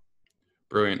as well.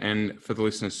 Brilliant. And for the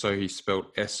listeners, Sohee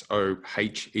spelled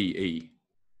Sohee.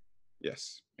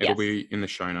 Yes. It'll be in the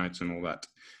show notes and all that.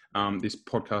 This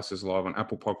podcast is live on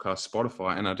Apple Podcasts,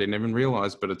 Spotify, and I didn't even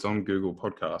realize, but it's on Google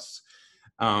Podcasts.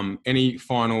 Any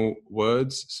final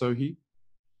words, Sohee?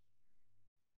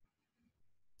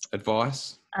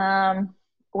 Advice?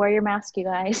 Wear your mask, you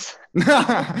guys.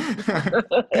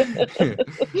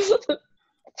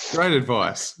 Great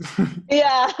advice.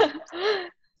 Yeah.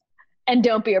 And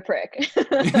don't be a prick.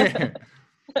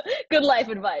 Good life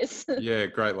advice. Yeah,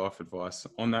 great life advice.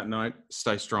 On that note,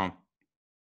 stay strong.